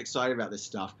tell I get excited about this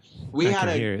stuff. We I had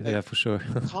can hear it, a yeah, for sure.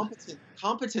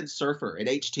 competent surfer at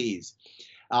HT's,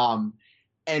 um,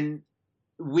 and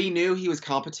we knew he was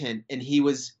competent, and he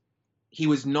was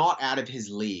not out of his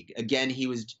league. Again,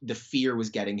 the fear was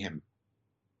getting him.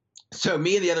 So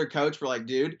me and the other coach were like,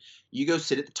 dude, you go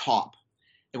sit at the top.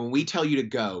 And when we tell you to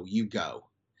go, you go.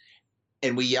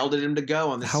 And we yelled at him to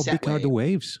go on the How set big are the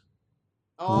wave. waves?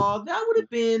 Oh, that would have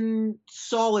been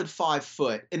solid 5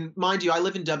 foot. And mind you, I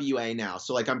live in WA now,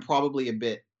 so like I'm probably a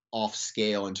bit off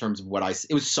scale in terms of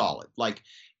it was solid, like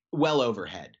well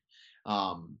overhead.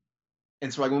 Um,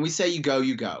 and so like when we say you go,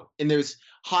 you go. And there's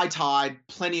high tide,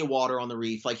 plenty of water on the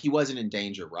reef. Like he wasn't in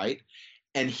danger, right?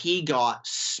 And he got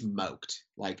smoked,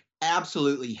 like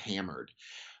absolutely hammered.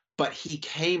 But he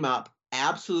came up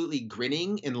absolutely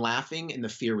grinning and laughing, and the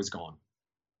fear was gone.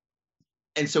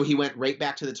 And so he went right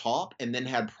back to the top and then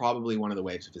had probably one of the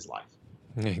waves of his life.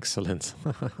 Excellent.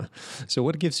 So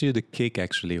what gives you the kick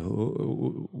actually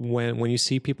when you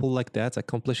see people like that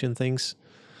accomplishing things?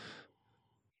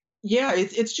 Yeah,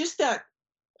 it's just that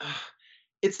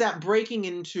it's that breaking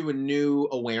into a new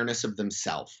awareness of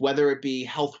themselves, whether it be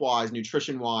health wise,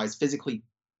 nutrition wise,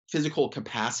 physical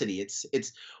capacity.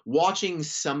 It's watching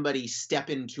somebody step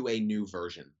into a new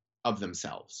version of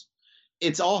themselves.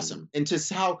 It's awesome. And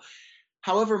to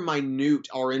however minute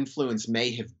our influence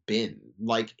may have been,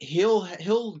 like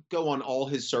he'll go on all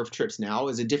his surf trips now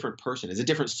as a different person, as a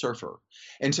different surfer.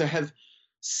 And to have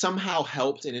somehow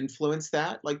helped and influenced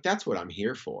that, like that's what I'm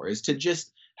here for, is to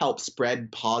just help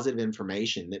spread positive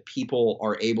information that people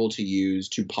are able to use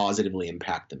to positively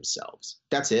impact themselves.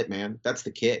 That's it, man. That's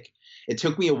the kick. It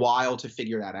took me a while to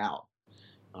figure that out.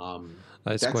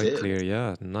 It's That's quite it. clear,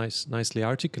 yeah. Nicely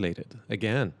articulated.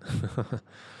 Again.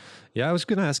 Yeah, I was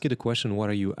going to ask you the question, what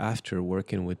are you after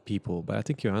working with people? But I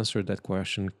think you answered that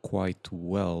question quite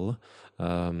well.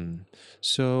 Um,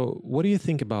 so, what do you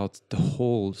think about the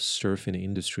whole surfing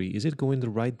industry? Is it going the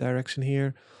right direction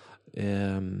here?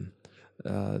 Um,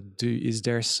 is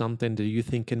there something that you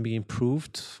think can be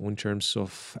improved in terms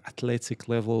of athletic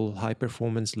level, high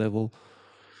performance level?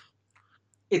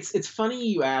 It's funny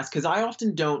you ask because I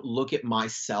often don't look at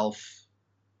myself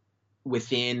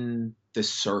within the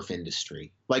surf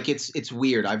industry. Like it's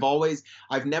weird.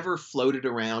 I've never floated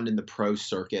around in the pro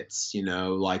circuits,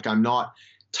 like I'm not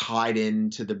tied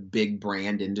into the big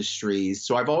brand industries.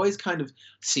 So I've always kind of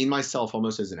seen myself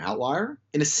almost as an outlier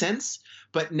in a sense.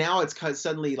 But now it's kind of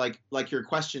suddenly like your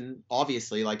question,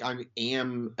 obviously, like I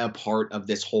am a part of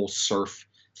this whole surf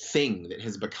thing that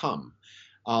has become.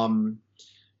 Um,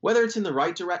 Whether it's in the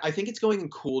right direction, I think it's going in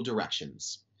cool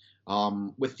directions.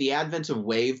 With the advent of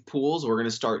wave pools, we're going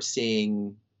to start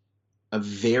seeing a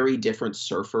very different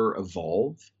surfer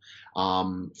evolve.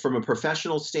 From a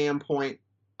professional standpoint,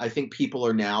 I think people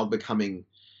are now becoming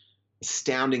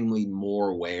astoundingly more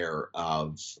aware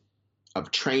of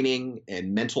training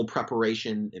and mental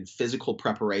preparation and physical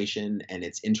preparation and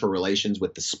its interrelations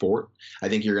with the sport. I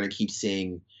think you're going to keep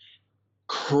seeing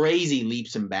crazy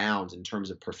leaps and bounds in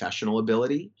terms of professional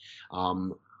ability.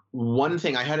 One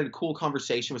thing, I had a cool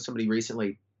conversation with somebody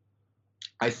recently.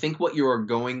 I think what you are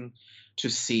going to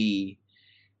see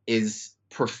is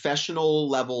professional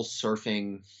level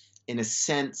surfing, in a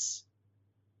sense,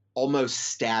 almost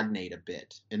stagnate a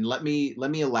bit. And let me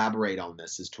elaborate on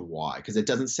this as to why, because it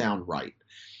doesn't sound right.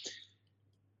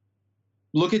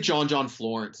 Look at John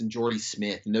Florence and Jordy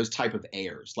Smith and those type of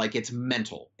airs. Like it's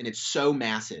mental and it's so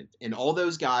massive. And all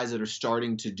those guys that are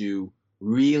starting to do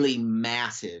really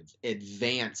massive,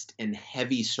 advanced, and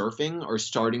heavy surfing are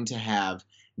starting to have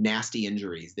nasty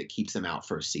injuries that keeps them out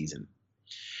for a season.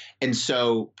 And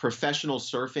so professional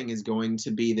surfing is going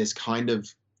to be this kind of,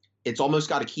 it's almost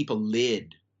got to keep a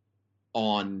lid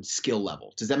on skill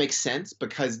level. Does that make sense?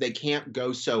 Because they can't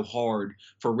go so hard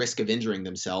for risk of injuring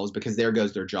themselves because there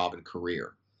goes their job and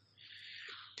career.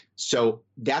 So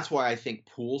that's why I think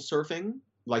pool surfing,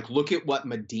 like look at what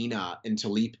Medina and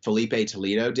Felipe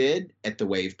Toledo did at the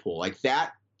wave pool. Like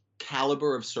that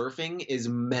caliber of surfing is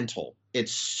mental.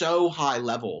 It's so high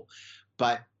level,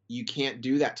 but you can't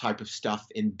do that type of stuff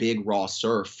in big raw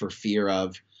surf for fear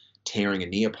of tearing a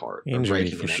knee apart or Injury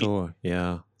breaking for an ankle. sure.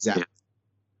 Yeah. Exactly.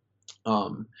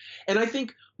 And I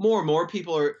think more and more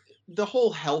people the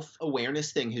whole health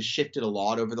awareness thing has shifted a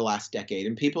lot over the last decade,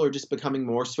 and people are just becoming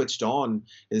more switched on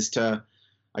as to,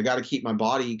 I got to keep my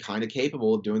body kind of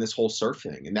capable of doing this whole surf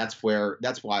thing. And that's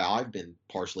why I've been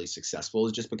partially successful,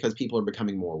 is just because people are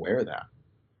becoming more aware of that.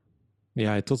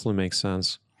 Yeah, it totally makes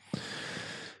sense.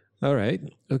 All right.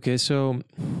 Okay. So,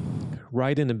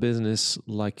 right in a business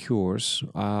like yours,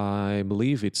 I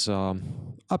believe it's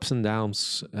ups and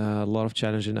downs. A lot of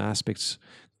challenging aspects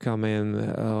come in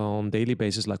on daily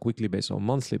basis, like weekly basis or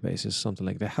monthly basis, something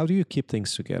like that. How do you keep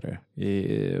things together?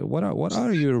 What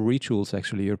are your rituals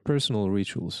actually? Your personal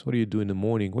rituals? What do you do in the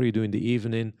morning? What do you do in the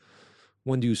evening?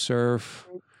 When do you serve?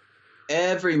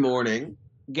 Every morning,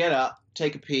 get up,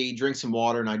 take a pee, drink some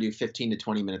water, and I do 15 to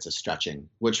 20 minutes of stretching,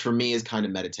 which for me is kind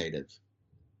of meditative.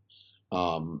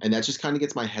 And that just kind of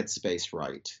gets my headspace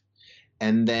right.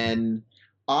 And then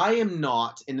I am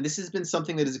not, and this has been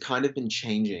something that has kind of been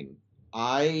changing.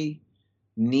 I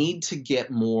need to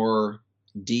get more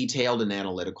detailed and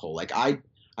analytical. Like I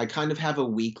kind of have a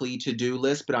weekly to-do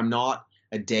list, but I'm not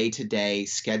a day-to-day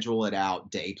schedule it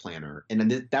out day planner.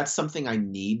 And that's something I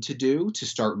need to do to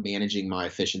start managing my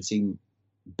efficiency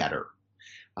better.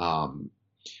 Um,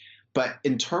 but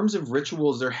in terms of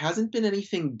rituals, there hasn't been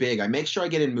anything big. I make sure I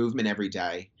get in movement every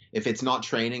day. If it's not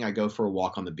training, I go for a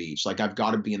walk on the beach. Like I've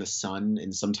got to be in the sun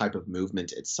in some type of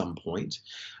movement at some point.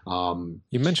 Um,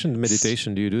 You mentioned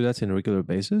meditation. Do you do that in a regular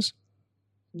basis?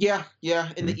 yeah.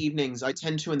 In Mm. the evenings, I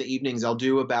tend to in the evenings. I'll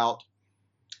do about,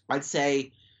 I'd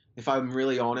say, if I'm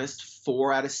really honest,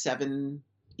 4 out of 7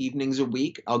 evenings a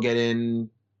week, I'll get in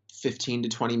 15 to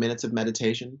 20 minutes of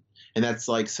meditation, and that's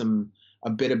like a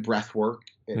bit of breath work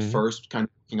at Hmm. first, kind of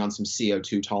working on some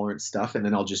CO2 tolerance stuff, and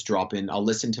then I'll just drop in. I'll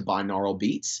listen to binaural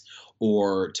beats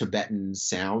or Tibetan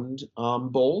sound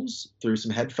bowls through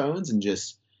some headphones, and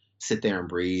just sit there and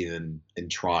breathe and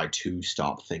try to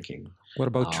stop thinking. What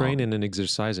about Um, training and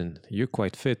exercising? You're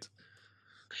quite fit.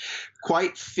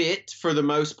 quite fit for the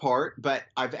most part, but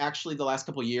I've actually the last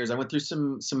couple of years I went through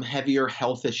some heavier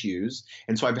health issues,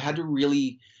 and so I've had to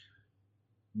really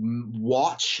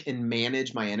watch and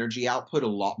manage my energy output a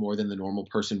lot more than the normal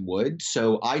person would.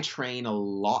 So I train a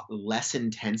lot less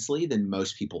intensely than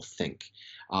most people think.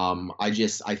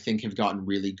 I think have gotten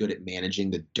really good at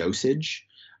managing the dosage.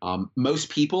 Most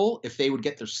people, if they would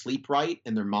get their sleep right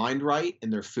and their mind right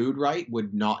and their food right,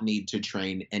 would not need to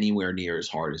train anywhere near as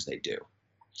hard as they do.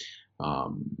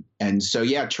 And so,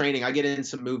 yeah, training, I get in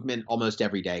some movement almost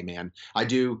every day, man. I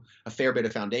do a fair bit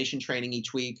of foundation training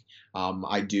each week.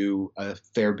 I do a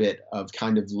fair bit of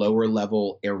kind of lower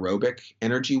level aerobic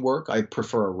energy work. I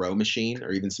prefer a row machine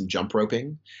or even some jump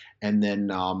roping. And then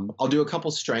I'll do a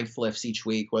couple strength lifts each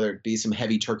week, whether it be some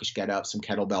heavy Turkish get ups, some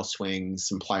kettlebell swings,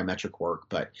 some plyometric work,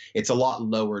 but it's a lot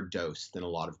lower dose than a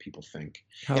lot of people think.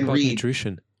 How And about read,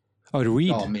 nutrition? Oh, oh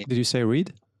read. man, Did you say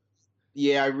read?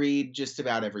 yeah, I read just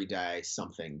about every day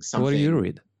something, What do you something.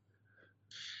 read?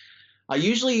 I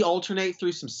usually alternate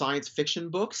through some science fiction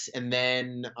books and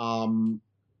then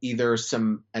either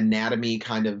some anatomy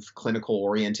kind of clinical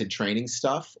oriented training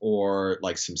stuff or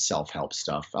like some self help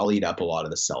stuff. I'll eat up a lot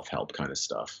of the self help kind of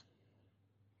stuff.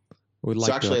 Would So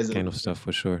like actually, that kind of stuff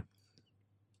for sure.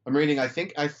 I'm reading. I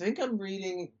think I'm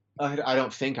reading. I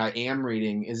don't think I am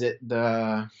reading. Is it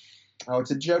the? Oh,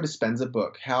 it's a Joe Dispenza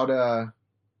book. How to?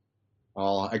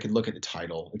 Oh, I could look at the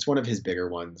title. It's one of his bigger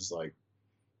ones. Like,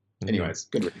 Mhm. anyways,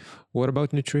 good read. What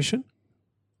about nutrition?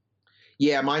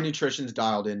 Yeah, my nutrition's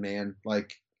dialed in, man.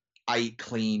 Like I eat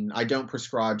clean. I don't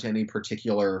prescribe to any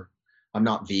particular. I'm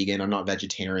not vegan. I'm not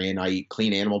vegetarian. I eat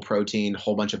clean animal protein,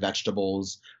 whole bunch of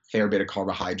vegetables, fair bit of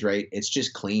carbohydrate. It's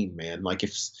just clean, man. Like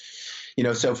if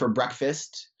so for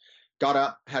breakfast, got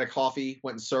up, had a coffee,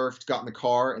 went and surfed, got in the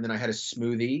car, and then I had a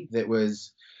smoothie that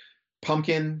was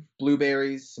pumpkin,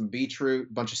 blueberries, some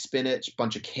beetroot, bunch of spinach,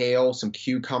 bunch of kale, some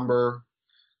cucumber,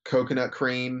 coconut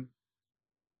cream.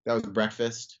 That was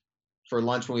breakfast. For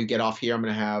lunch, when we get off here, I'm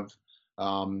going to have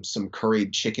some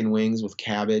curried chicken wings with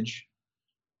cabbage.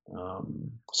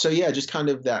 So yeah, just kind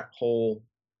of that whole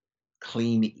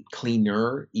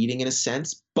cleaner eating in a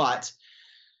sense. But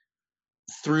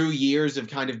through years of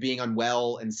kind of being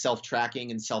unwell and self-tracking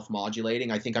and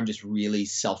self-modulating, I think I'm just really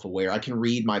self-aware. I can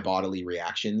read my bodily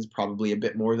reactions probably a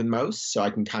bit more than most, so I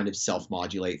can kind of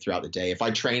self-modulate throughout the day. If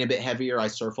I train a bit heavier, I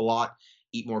surf a lot,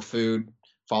 eat more food.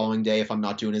 Following day, if I'm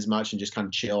not doing as much and just kind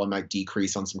of chill, I might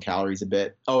decrease on some calories a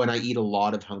bit. Oh, and I eat a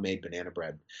lot of homemade banana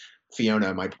bread.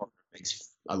 Fiona, my partner,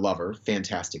 makes, I love her,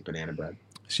 fantastic banana bread.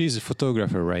 She's a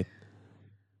photographer, right?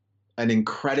 An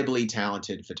incredibly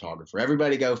talented photographer.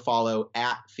 Everybody go follow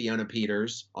at Fiona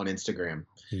Peters on Instagram.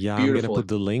 Yeah, I'm gonna Beautiful. put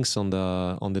the links on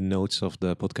the notes of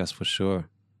the podcast for sure.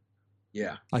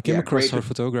 Yeah. I came Yeah. across Great. her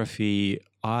photography,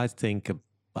 I think,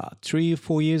 about 3 or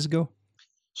 4 years ago.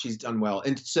 She's done well.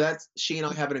 And so she and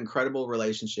I have an incredible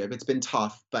relationship. It's been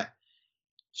tough, but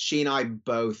she and I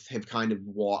both have kind of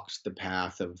walked the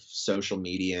path of social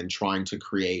media and trying to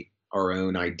create our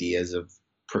own ideas of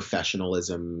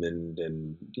professionalism,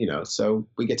 and so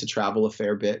we get to travel a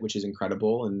fair bit, which is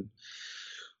incredible, and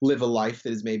live a life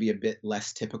that is maybe a bit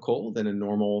less typical than a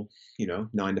normal,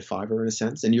 9 to 5 in a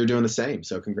sense. And you're doing the same.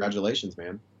 So congratulations,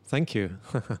 man. Thank you.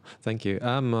 Thank you.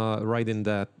 I'm right in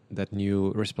that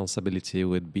new responsibility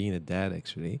with being a dad,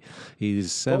 actually.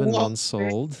 He's seven Oh, months man.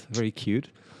 old, very cute.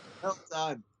 Well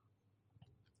done.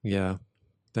 Yeah,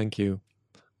 thank you.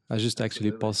 I just actually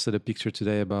Absolutely. posted a picture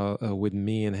today about with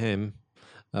me and him,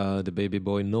 the baby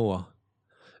boy Noah,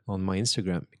 on my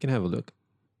Instagram. You can have a look.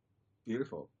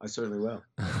 Beautiful. I certainly will.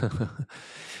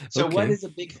 So what Okay. is a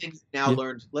big thing you've now Yeah.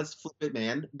 learned? Let's flip it,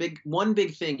 man. One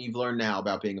big thing you've learned now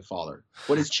about being a father.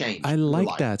 What has I changed in your like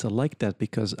life? that. I like that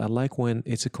because I like when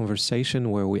it's a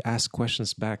conversation where we ask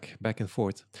questions back and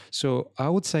forth. So I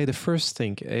would say the first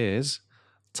thing is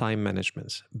time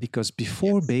management because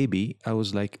before Yes. baby I was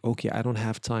like, okay, I don't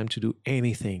have time to do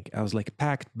anything. I was like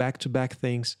packed back to back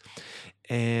things,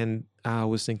 and I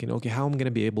was thinking, okay, how am I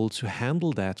going to be able to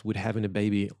handle that with having a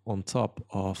baby on top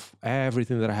of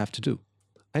everything that I have to do?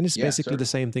 And it's Yeah, basically the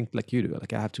certainly. same thing like you do.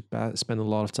 Like I have to spend a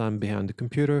lot of time behind the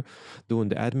computer doing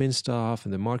the admin stuff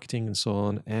and the marketing and so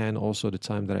on, and also the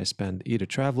time that I spend either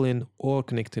traveling or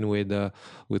connecting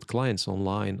with clients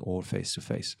online or face to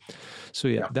face. So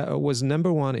yeah, Yeah. that was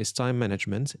number one is time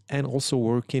management, and also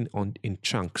working on in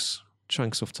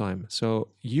chunks of time. So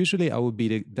usually I would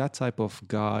be that type of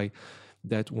guy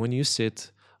that when you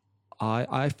sit,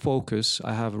 I focus.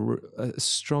 I have a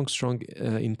strong,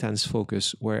 intense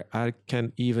focus where I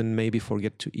can even maybe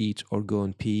forget to eat or go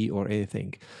and pee or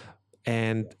anything.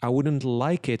 And I wouldn't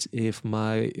like it if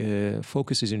my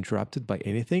focus is interrupted by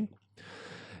anything.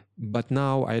 But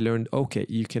now I learned, okay,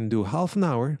 you can do half an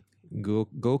hour,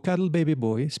 go cuddle baby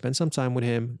boy, spend some time with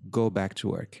him, go back to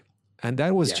work. And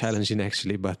that was Yes. challenging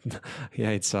actually, but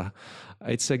yeah,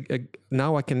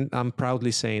 now I'm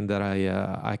proudly saying that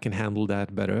I can handle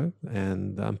that better,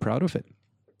 and I'm proud of it.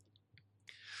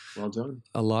 Well done.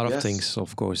 A lot of Yes. things,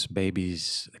 of course,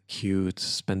 babies, cute,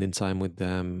 spending time with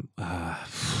them.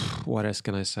 What else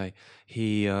can I say?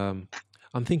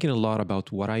 I'm thinking a lot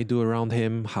about what I do around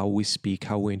him, how we speak,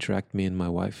 how we interact, me and my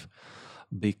wife,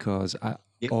 because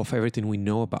Yeah. of everything we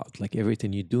know about, like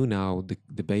everything you do now,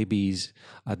 the babies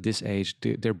at this age,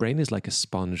 their brain is like a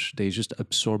sponge. They just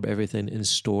absorb everything and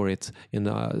store it in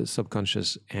the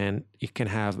subconscious, and it can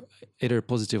have either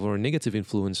positive or negative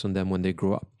influence on them when they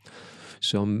grow up.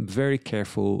 So I'm very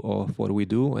careful of what we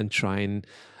do and trying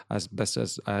as best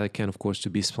as I can, of course,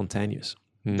 to be spontaneous.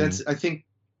 That's, I think,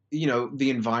 the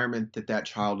environment that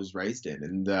child is raised in,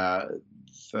 and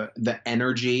the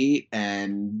energy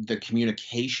and the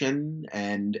communication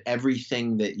and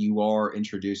everything that you are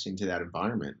introducing to that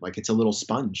environment. Like it's a little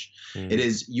sponge. It Mm.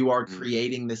 is, you are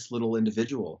creating this little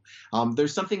individual.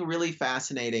 There's something really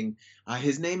fascinating.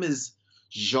 His name is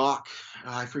Jacques.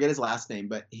 I forget his last name,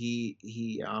 but he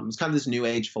was kind of this new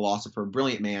age philosopher,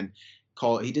 brilliant man.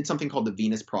 He did something called the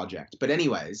Venus Project. But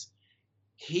anyways,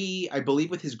 he, I believe,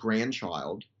 with his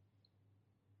grandchild,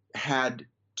 had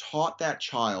taught that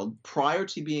child prior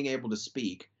to being able to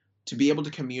speak to be able to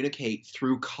communicate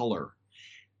through color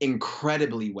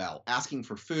incredibly well, asking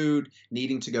for food,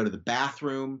 needing to go to the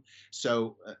bathroom.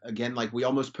 So again, like we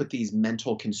almost put these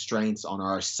mental constraints on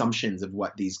our assumptions of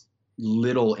what these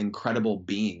little incredible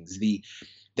beings,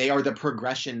 they are the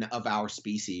progression of our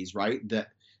species, right? The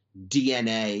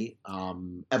DNA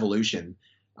evolution.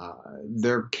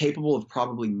 They're capable of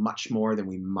probably much more than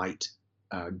we might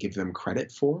give them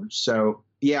credit for. So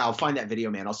yeah, I'll find that video,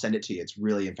 man. I'll send it to you. It's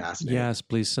really fascinating. Yes,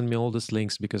 please send me all these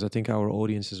links because I think our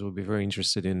audiences will be very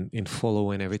interested in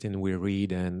following everything we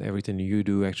read and everything you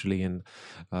do actually, and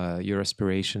your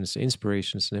aspirations,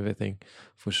 inspirations, and everything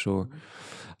for sure.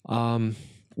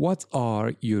 What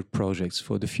are your projects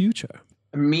for the future?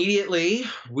 Immediately,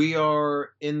 we are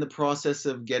in the process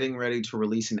of getting ready to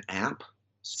release an app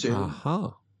soon.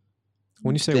 Aha.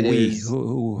 When you say That we, is,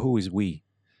 who is we?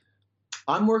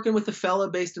 I'm working with a fella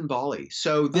based in Bali.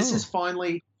 So this is Oh,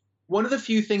 finally one of the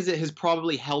few things that has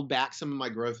probably held back some of my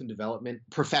growth and development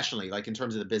professionally, like in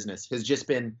terms of the business, has just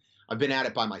been I've been at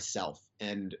it by myself,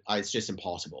 and it's just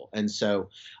impossible. And so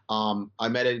I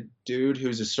met a dude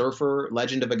who's a surfer,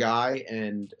 legend of a guy,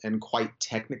 and quite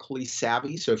technically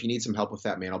savvy. So if you need some help with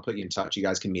that, man, I'll put you in touch. You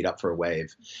guys can meet up for a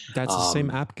wave. that's the same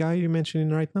Um, app guy you're mentioning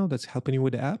right now that's helping you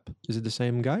with the app? Is it the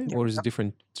same guy or is it a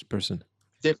different person?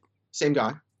 Same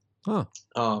guy. Oh,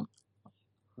 Um,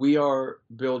 we are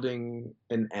building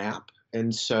an app,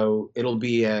 and so it'll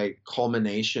be a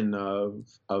culmination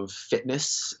of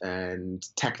fitness and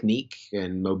technique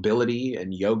and mobility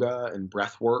and yoga and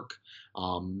breath work.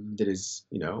 That is,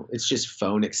 it's just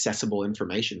phone accessible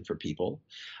information for people.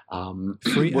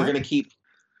 free We're app? going to keep.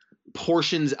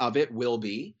 portions of it will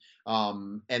be.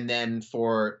 And then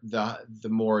for the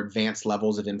more advanced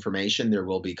levels of information, there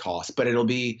will be costs, but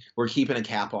we're keeping a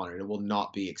cap on it. It will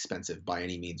not be expensive by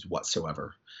any means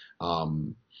whatsoever.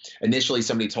 Um, Initially,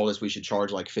 somebody told us we should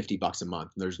charge like $50 a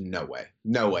month. There's no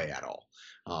way at all.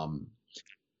 Um,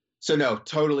 so no,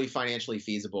 totally financially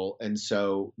feasible. And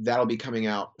so that'll be coming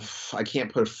out. I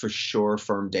can't put a for sure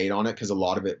firm date on it because a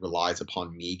lot of it relies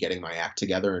upon me getting my act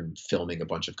together and filming a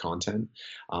bunch of content.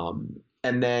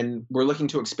 And then we're looking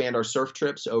to expand our surf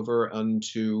trips over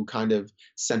onto kind of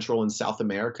Central and South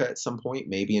America at some point,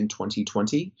 maybe in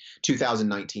 2020.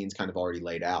 2019 is kind of already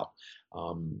laid out.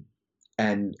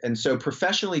 And so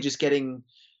professionally, just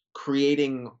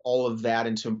creating all of that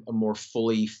into a more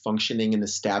fully functioning and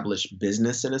established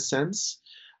business in a sense.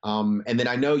 And then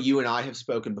I know you and I have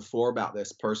spoken before about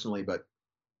this personally, but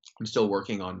I'm still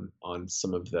working on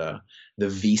some of the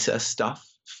visa stuff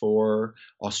for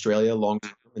Australia long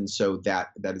term, and so that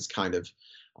is kind of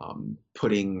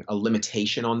putting a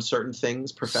limitation on certain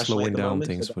things professionally Slowing at the down moment.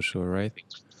 things for sure, right?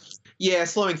 Yeah,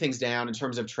 slowing things down in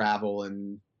terms of travel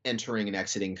and entering and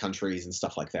exiting countries and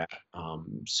stuff like that.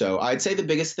 So I'd say the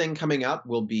biggest thing coming up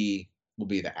will be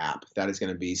the app. That is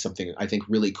going to be something I think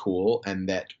really cool, and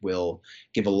that will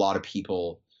give a lot of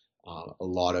people a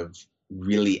lot of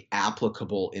really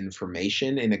applicable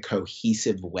information in a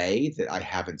cohesive way that I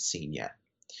haven't seen yet.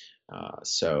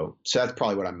 So that's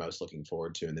probably what I'm most looking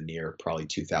forward to in the near, probably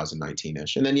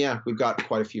 2019-ish. And then, yeah, we've got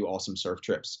quite a few awesome surf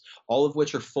trips, all of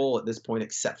which are full at this point,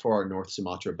 except for our North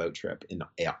Sumatra boat trip in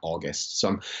August.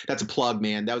 So that's a plug,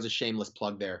 man. That was a shameless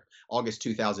plug there. August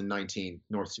 2019,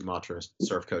 North Sumatra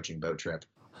surf coaching boat trip.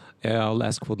 Yeah, I'll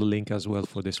ask for the link as well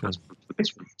for this one.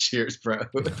 Cheers, bro.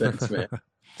 Thanks, man.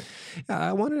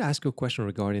 I wanted to ask you a question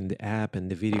regarding the app and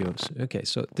the videos. Okay,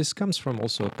 so this comes from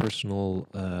also a personal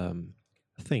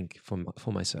thing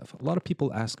for myself. A lot of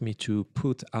people ask me to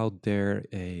put out there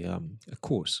a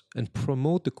course and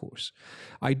promote the course.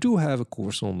 I do have a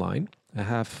course online. I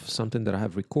have something that I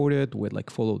have recorded with like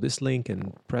follow this link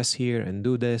and press here and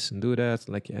do this and do that,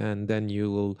 like, and then you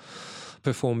will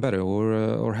perform better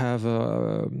or have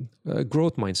a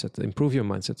growth mindset, improve your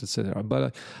mindset, etc.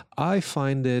 But I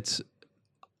find it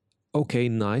okay,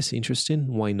 nice,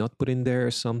 interesting. Why not put in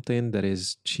there something that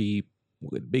is cheap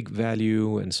with big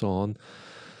value and so on?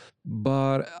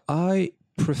 But I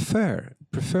prefer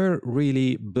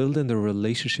really building the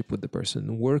relationship with the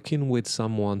person, working with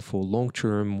someone for long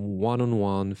term,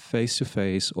 one-on-one,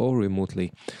 face-to-face, or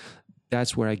remotely.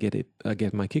 That's where I get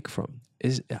my kick from.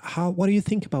 What do you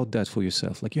think about that for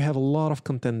yourself? Like, you have a lot of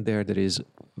content there that is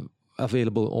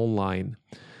available online.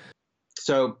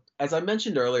 So as I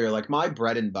mentioned earlier, like my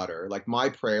bread and butter, like my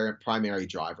primary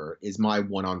driver is my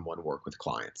one-on-one work with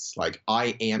clients. Like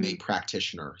I am a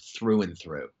practitioner through and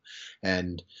through.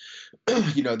 And,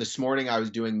 this morning I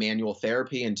was doing manual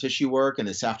therapy and tissue work, and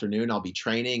this afternoon I'll be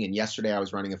training. And yesterday I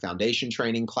was running a foundation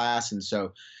training class. And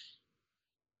so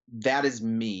that is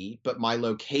me, but my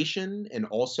location and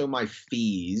also my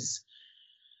fees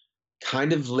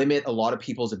kind of limit a lot of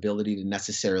people's ability to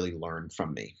necessarily learn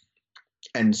from me.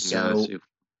 And so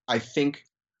I think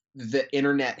the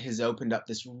internet has opened up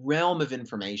this realm of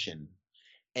information,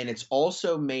 and it's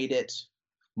also made it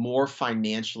more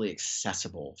financially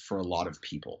accessible for a lot of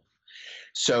people.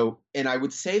 So, and I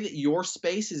would say that your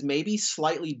space is maybe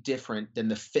slightly different than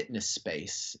the fitness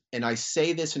space. And I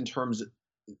say this in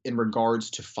regards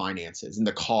to finances and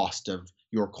the cost of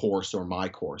your course or my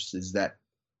course, is that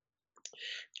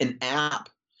an app,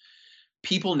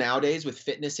 people nowadays with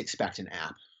fitness expect an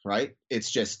app. Right?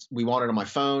 It's just, we want it on my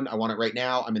phone. I want it right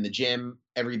now. I'm in the gym.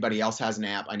 Everybody else has an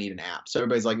app. I need an app. So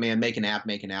everybody's like, man, make an app,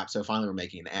 make an app. So finally we're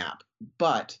making an app.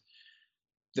 But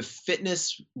the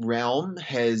fitness realm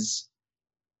has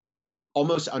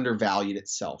almost undervalued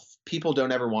itself. People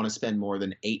don't ever want to spend more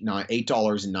than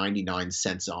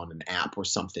 $8.99 on an app or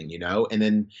something, And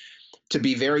then, to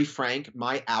be very frank,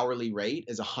 my hourly rate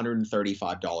is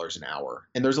 $135 an hour.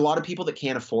 And there's a lot of people that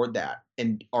can't afford that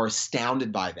and are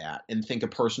astounded by that and think a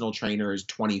personal trainer is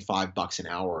 $25 an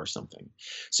hour or something.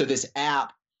 So this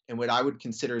app, and what I would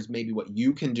consider is maybe what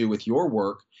you can do with your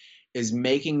work, is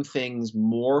making things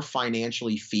more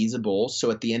financially feasible.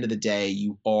 So at the end of the day,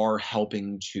 you are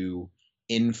helping to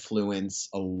influence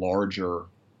a larger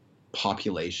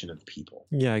population of people.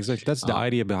 Yeah, exactly. That's the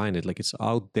idea behind it. Like, it's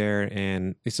out there,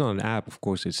 and it's not an app, of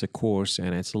course, it's a course,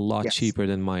 and it's a lot cheaper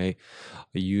than my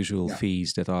usual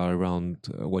fees that are around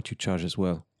what you charge as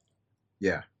well.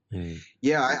 Yeah.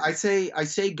 Yeah, I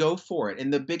say go for it.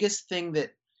 And the biggest thing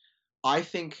that I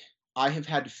think I have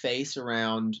had to face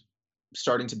around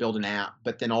starting to build an app,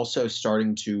 but then also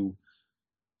starting to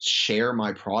share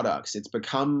my products, it's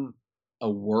become a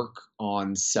work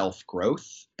on self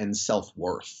growth and self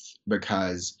worth,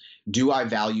 because do I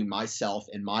value myself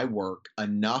and my work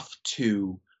enough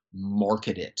to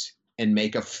market it and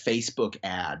make a Facebook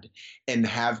ad and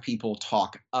have people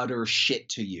talk utter shit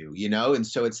to you, you know? And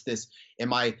so it's this,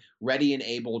 am I ready and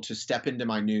able to step into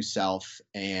my new self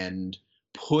and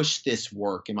push this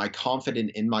work? Am I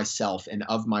confident in myself and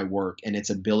of my work and its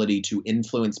ability to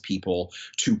influence people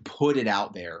to put it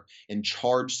out there and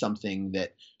charge something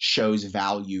that shows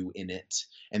value in it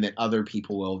and that other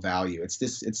people will value?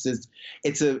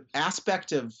 It's a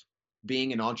aspect of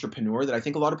being an entrepreneur that I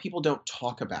think a lot of people don't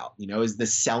talk about, you know, is the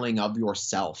selling of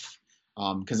yourself.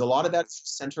 Because a lot of that's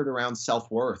centered around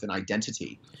self-worth and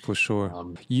identity. For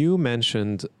sure. You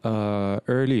mentioned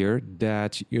earlier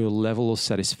that your level of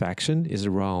satisfaction is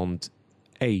around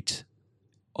 8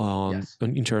 Yes.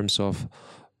 in terms of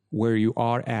where you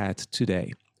are at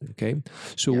today. Okay.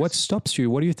 So Yes.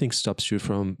 what do you think stops you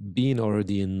from being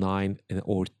already in 9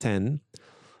 or 10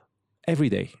 every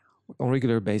day on a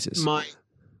regular basis?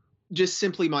 Just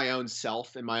simply my own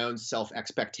self and my own self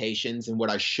expectations and what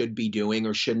I should be doing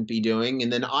or shouldn't be doing.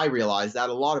 And then I realize that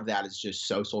a lot of that is just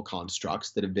social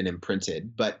constructs that have been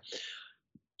imprinted. But,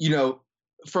 you know,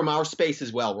 from our space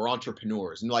as well, we're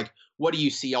entrepreneurs. And like, what do you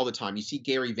see all the time? You see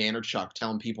Gary Vaynerchuk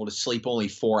telling people to sleep only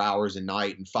 4 hours a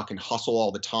night and fucking hustle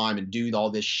all the time and do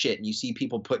all this shit. And you see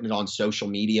people putting it on social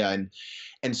media.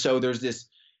 And so there's this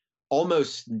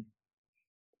almost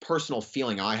personal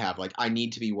feeling I have, like I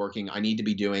need to be working, I need to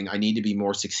be doing, I need to be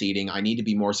more succeeding, I need to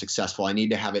be more successful, I need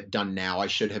to have it done now, I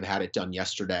should have had it done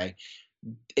yesterday.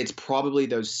 It's probably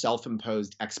those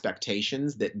self-imposed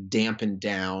expectations that dampen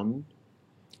down.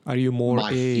 Are you more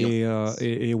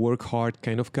a work hard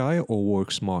kind of guy or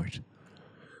work smart?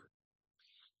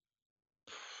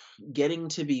 Getting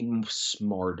to be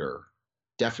smarter.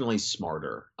 Definitely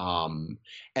smarter. And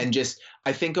just,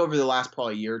 I think over the last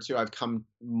probably year or two, I've come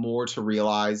more to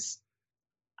realize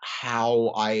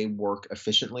how I work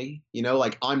efficiently. You know,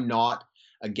 like I'm not,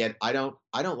 again, I don't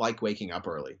like waking up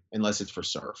early unless it's for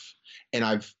surf. And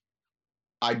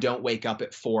I don't wake up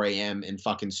at 4 a.m. and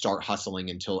fucking start hustling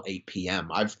until 8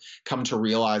 p.m. I've come to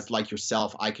realize, like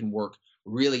yourself, I can work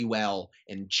really well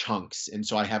in chunks. And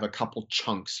so I have a couple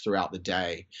chunks throughout the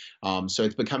day. So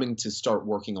it's becoming to start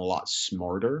working a lot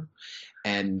smarter.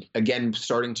 And again,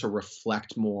 starting to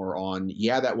reflect more on,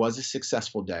 yeah, that was a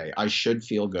successful day. I should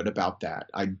feel good about that.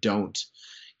 I don't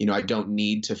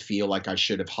need to feel like I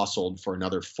should have hustled for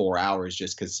another 4 hours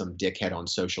just because some dickhead on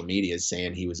social media is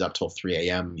saying he was up till 3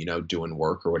 a.m., you know, doing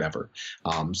work or whatever.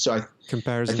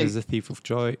 Comparison is the thief of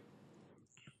joy.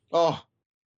 Oh,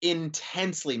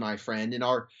 intensely, my friend. And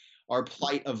our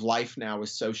plight of life now with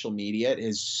social media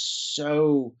is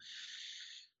so,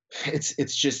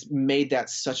 it's just made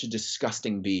that such a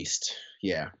disgusting beast.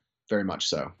 Yeah, very much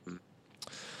so.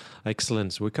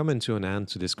 Excellent. We're coming to an end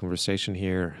to this conversation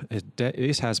here.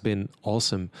 This has been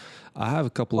awesome. I have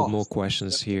a couple of more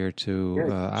questions here to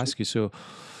ask you. So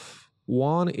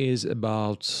one is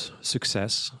about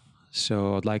success.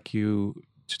 So I'd like you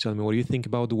to tell me, what do you think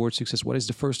about the word success? What is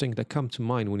the first thing that comes to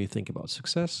mind when you think about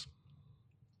success?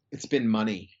 It's been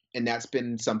money. And that's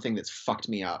been something that's fucked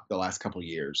me up the last couple of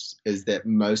years, is that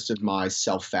most of my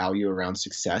self-value around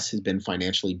success has been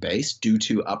financially based due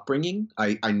to upbringing.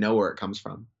 I know where it comes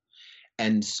from.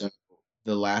 And so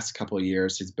the last couple of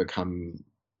years has become,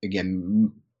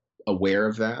 again, aware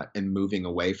of that and moving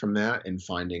away from that and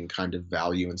finding kind of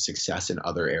value and success in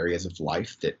other areas of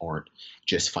life that aren't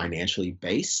just financially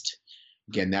based.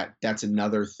 Again, that's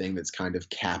another thing that's kind of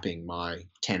capping my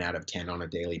 10 out of 10 on a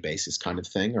daily basis kind of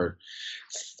thing, or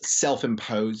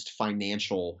self-imposed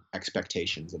financial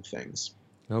expectations of things.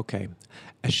 Okay.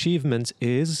 Achievement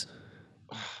is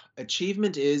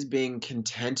being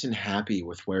content and happy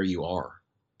with where you are.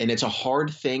 And it's a hard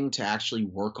thing to actually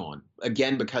work on.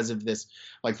 Again, because of this,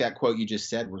 like that quote you just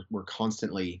said, we're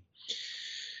constantly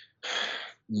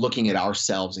looking at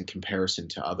ourselves in comparison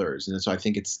to others. And so I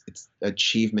think it's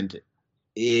achievement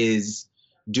is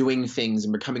doing things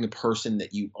and becoming a person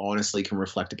that you honestly can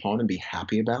reflect upon and be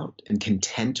happy about and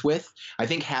content with. I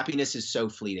think happiness is so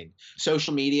fleeting.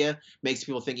 Social media makes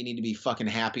people think you need to be fucking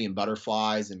happy and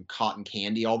butterflies and cotton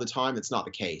candy all the time. It's not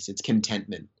the case. It's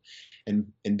contentment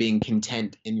and being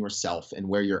content in yourself and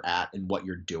where you're at and what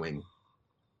you're doing.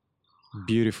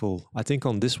 Beautiful. I think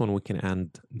on this one we can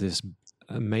end this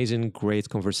amazing, great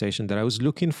conversation that I was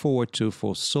looking forward to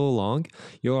for so long.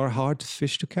 You're a hard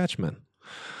fish to catch, man.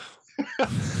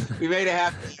 We made it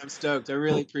happen. I'm stoked. I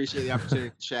really appreciate the opportunity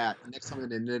to chat. Next time in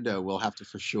Nintendo, we'll have to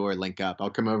for sure link up.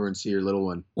 I'll come over and see your little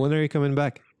one. When are you coming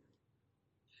back?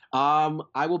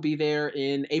 I will be there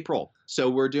in April. So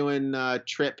we're doing a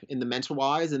trip in the Mental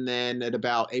Wise, and then at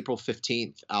about April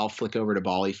 15th, I'll flick over to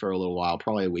Bali for a little while,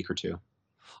 probably a week or two.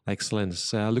 Excellent.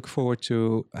 So I look forward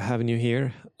to having you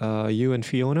here. You and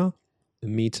Fiona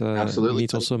Absolutely.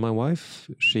 meet also my wife.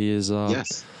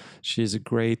 Yes. She's a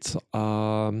great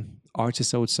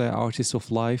artist. I would say artist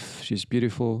of life. She's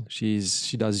beautiful. She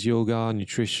does yoga,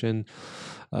 nutrition,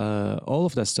 all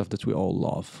of that stuff that we all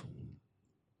love.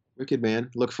 Wicked, man.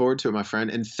 Look forward to it, my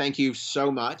friend. And thank you so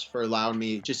much for allowing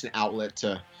me just an outlet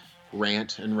to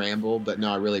rant and ramble. But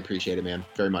no, I really appreciate it, man.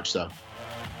 Very much so.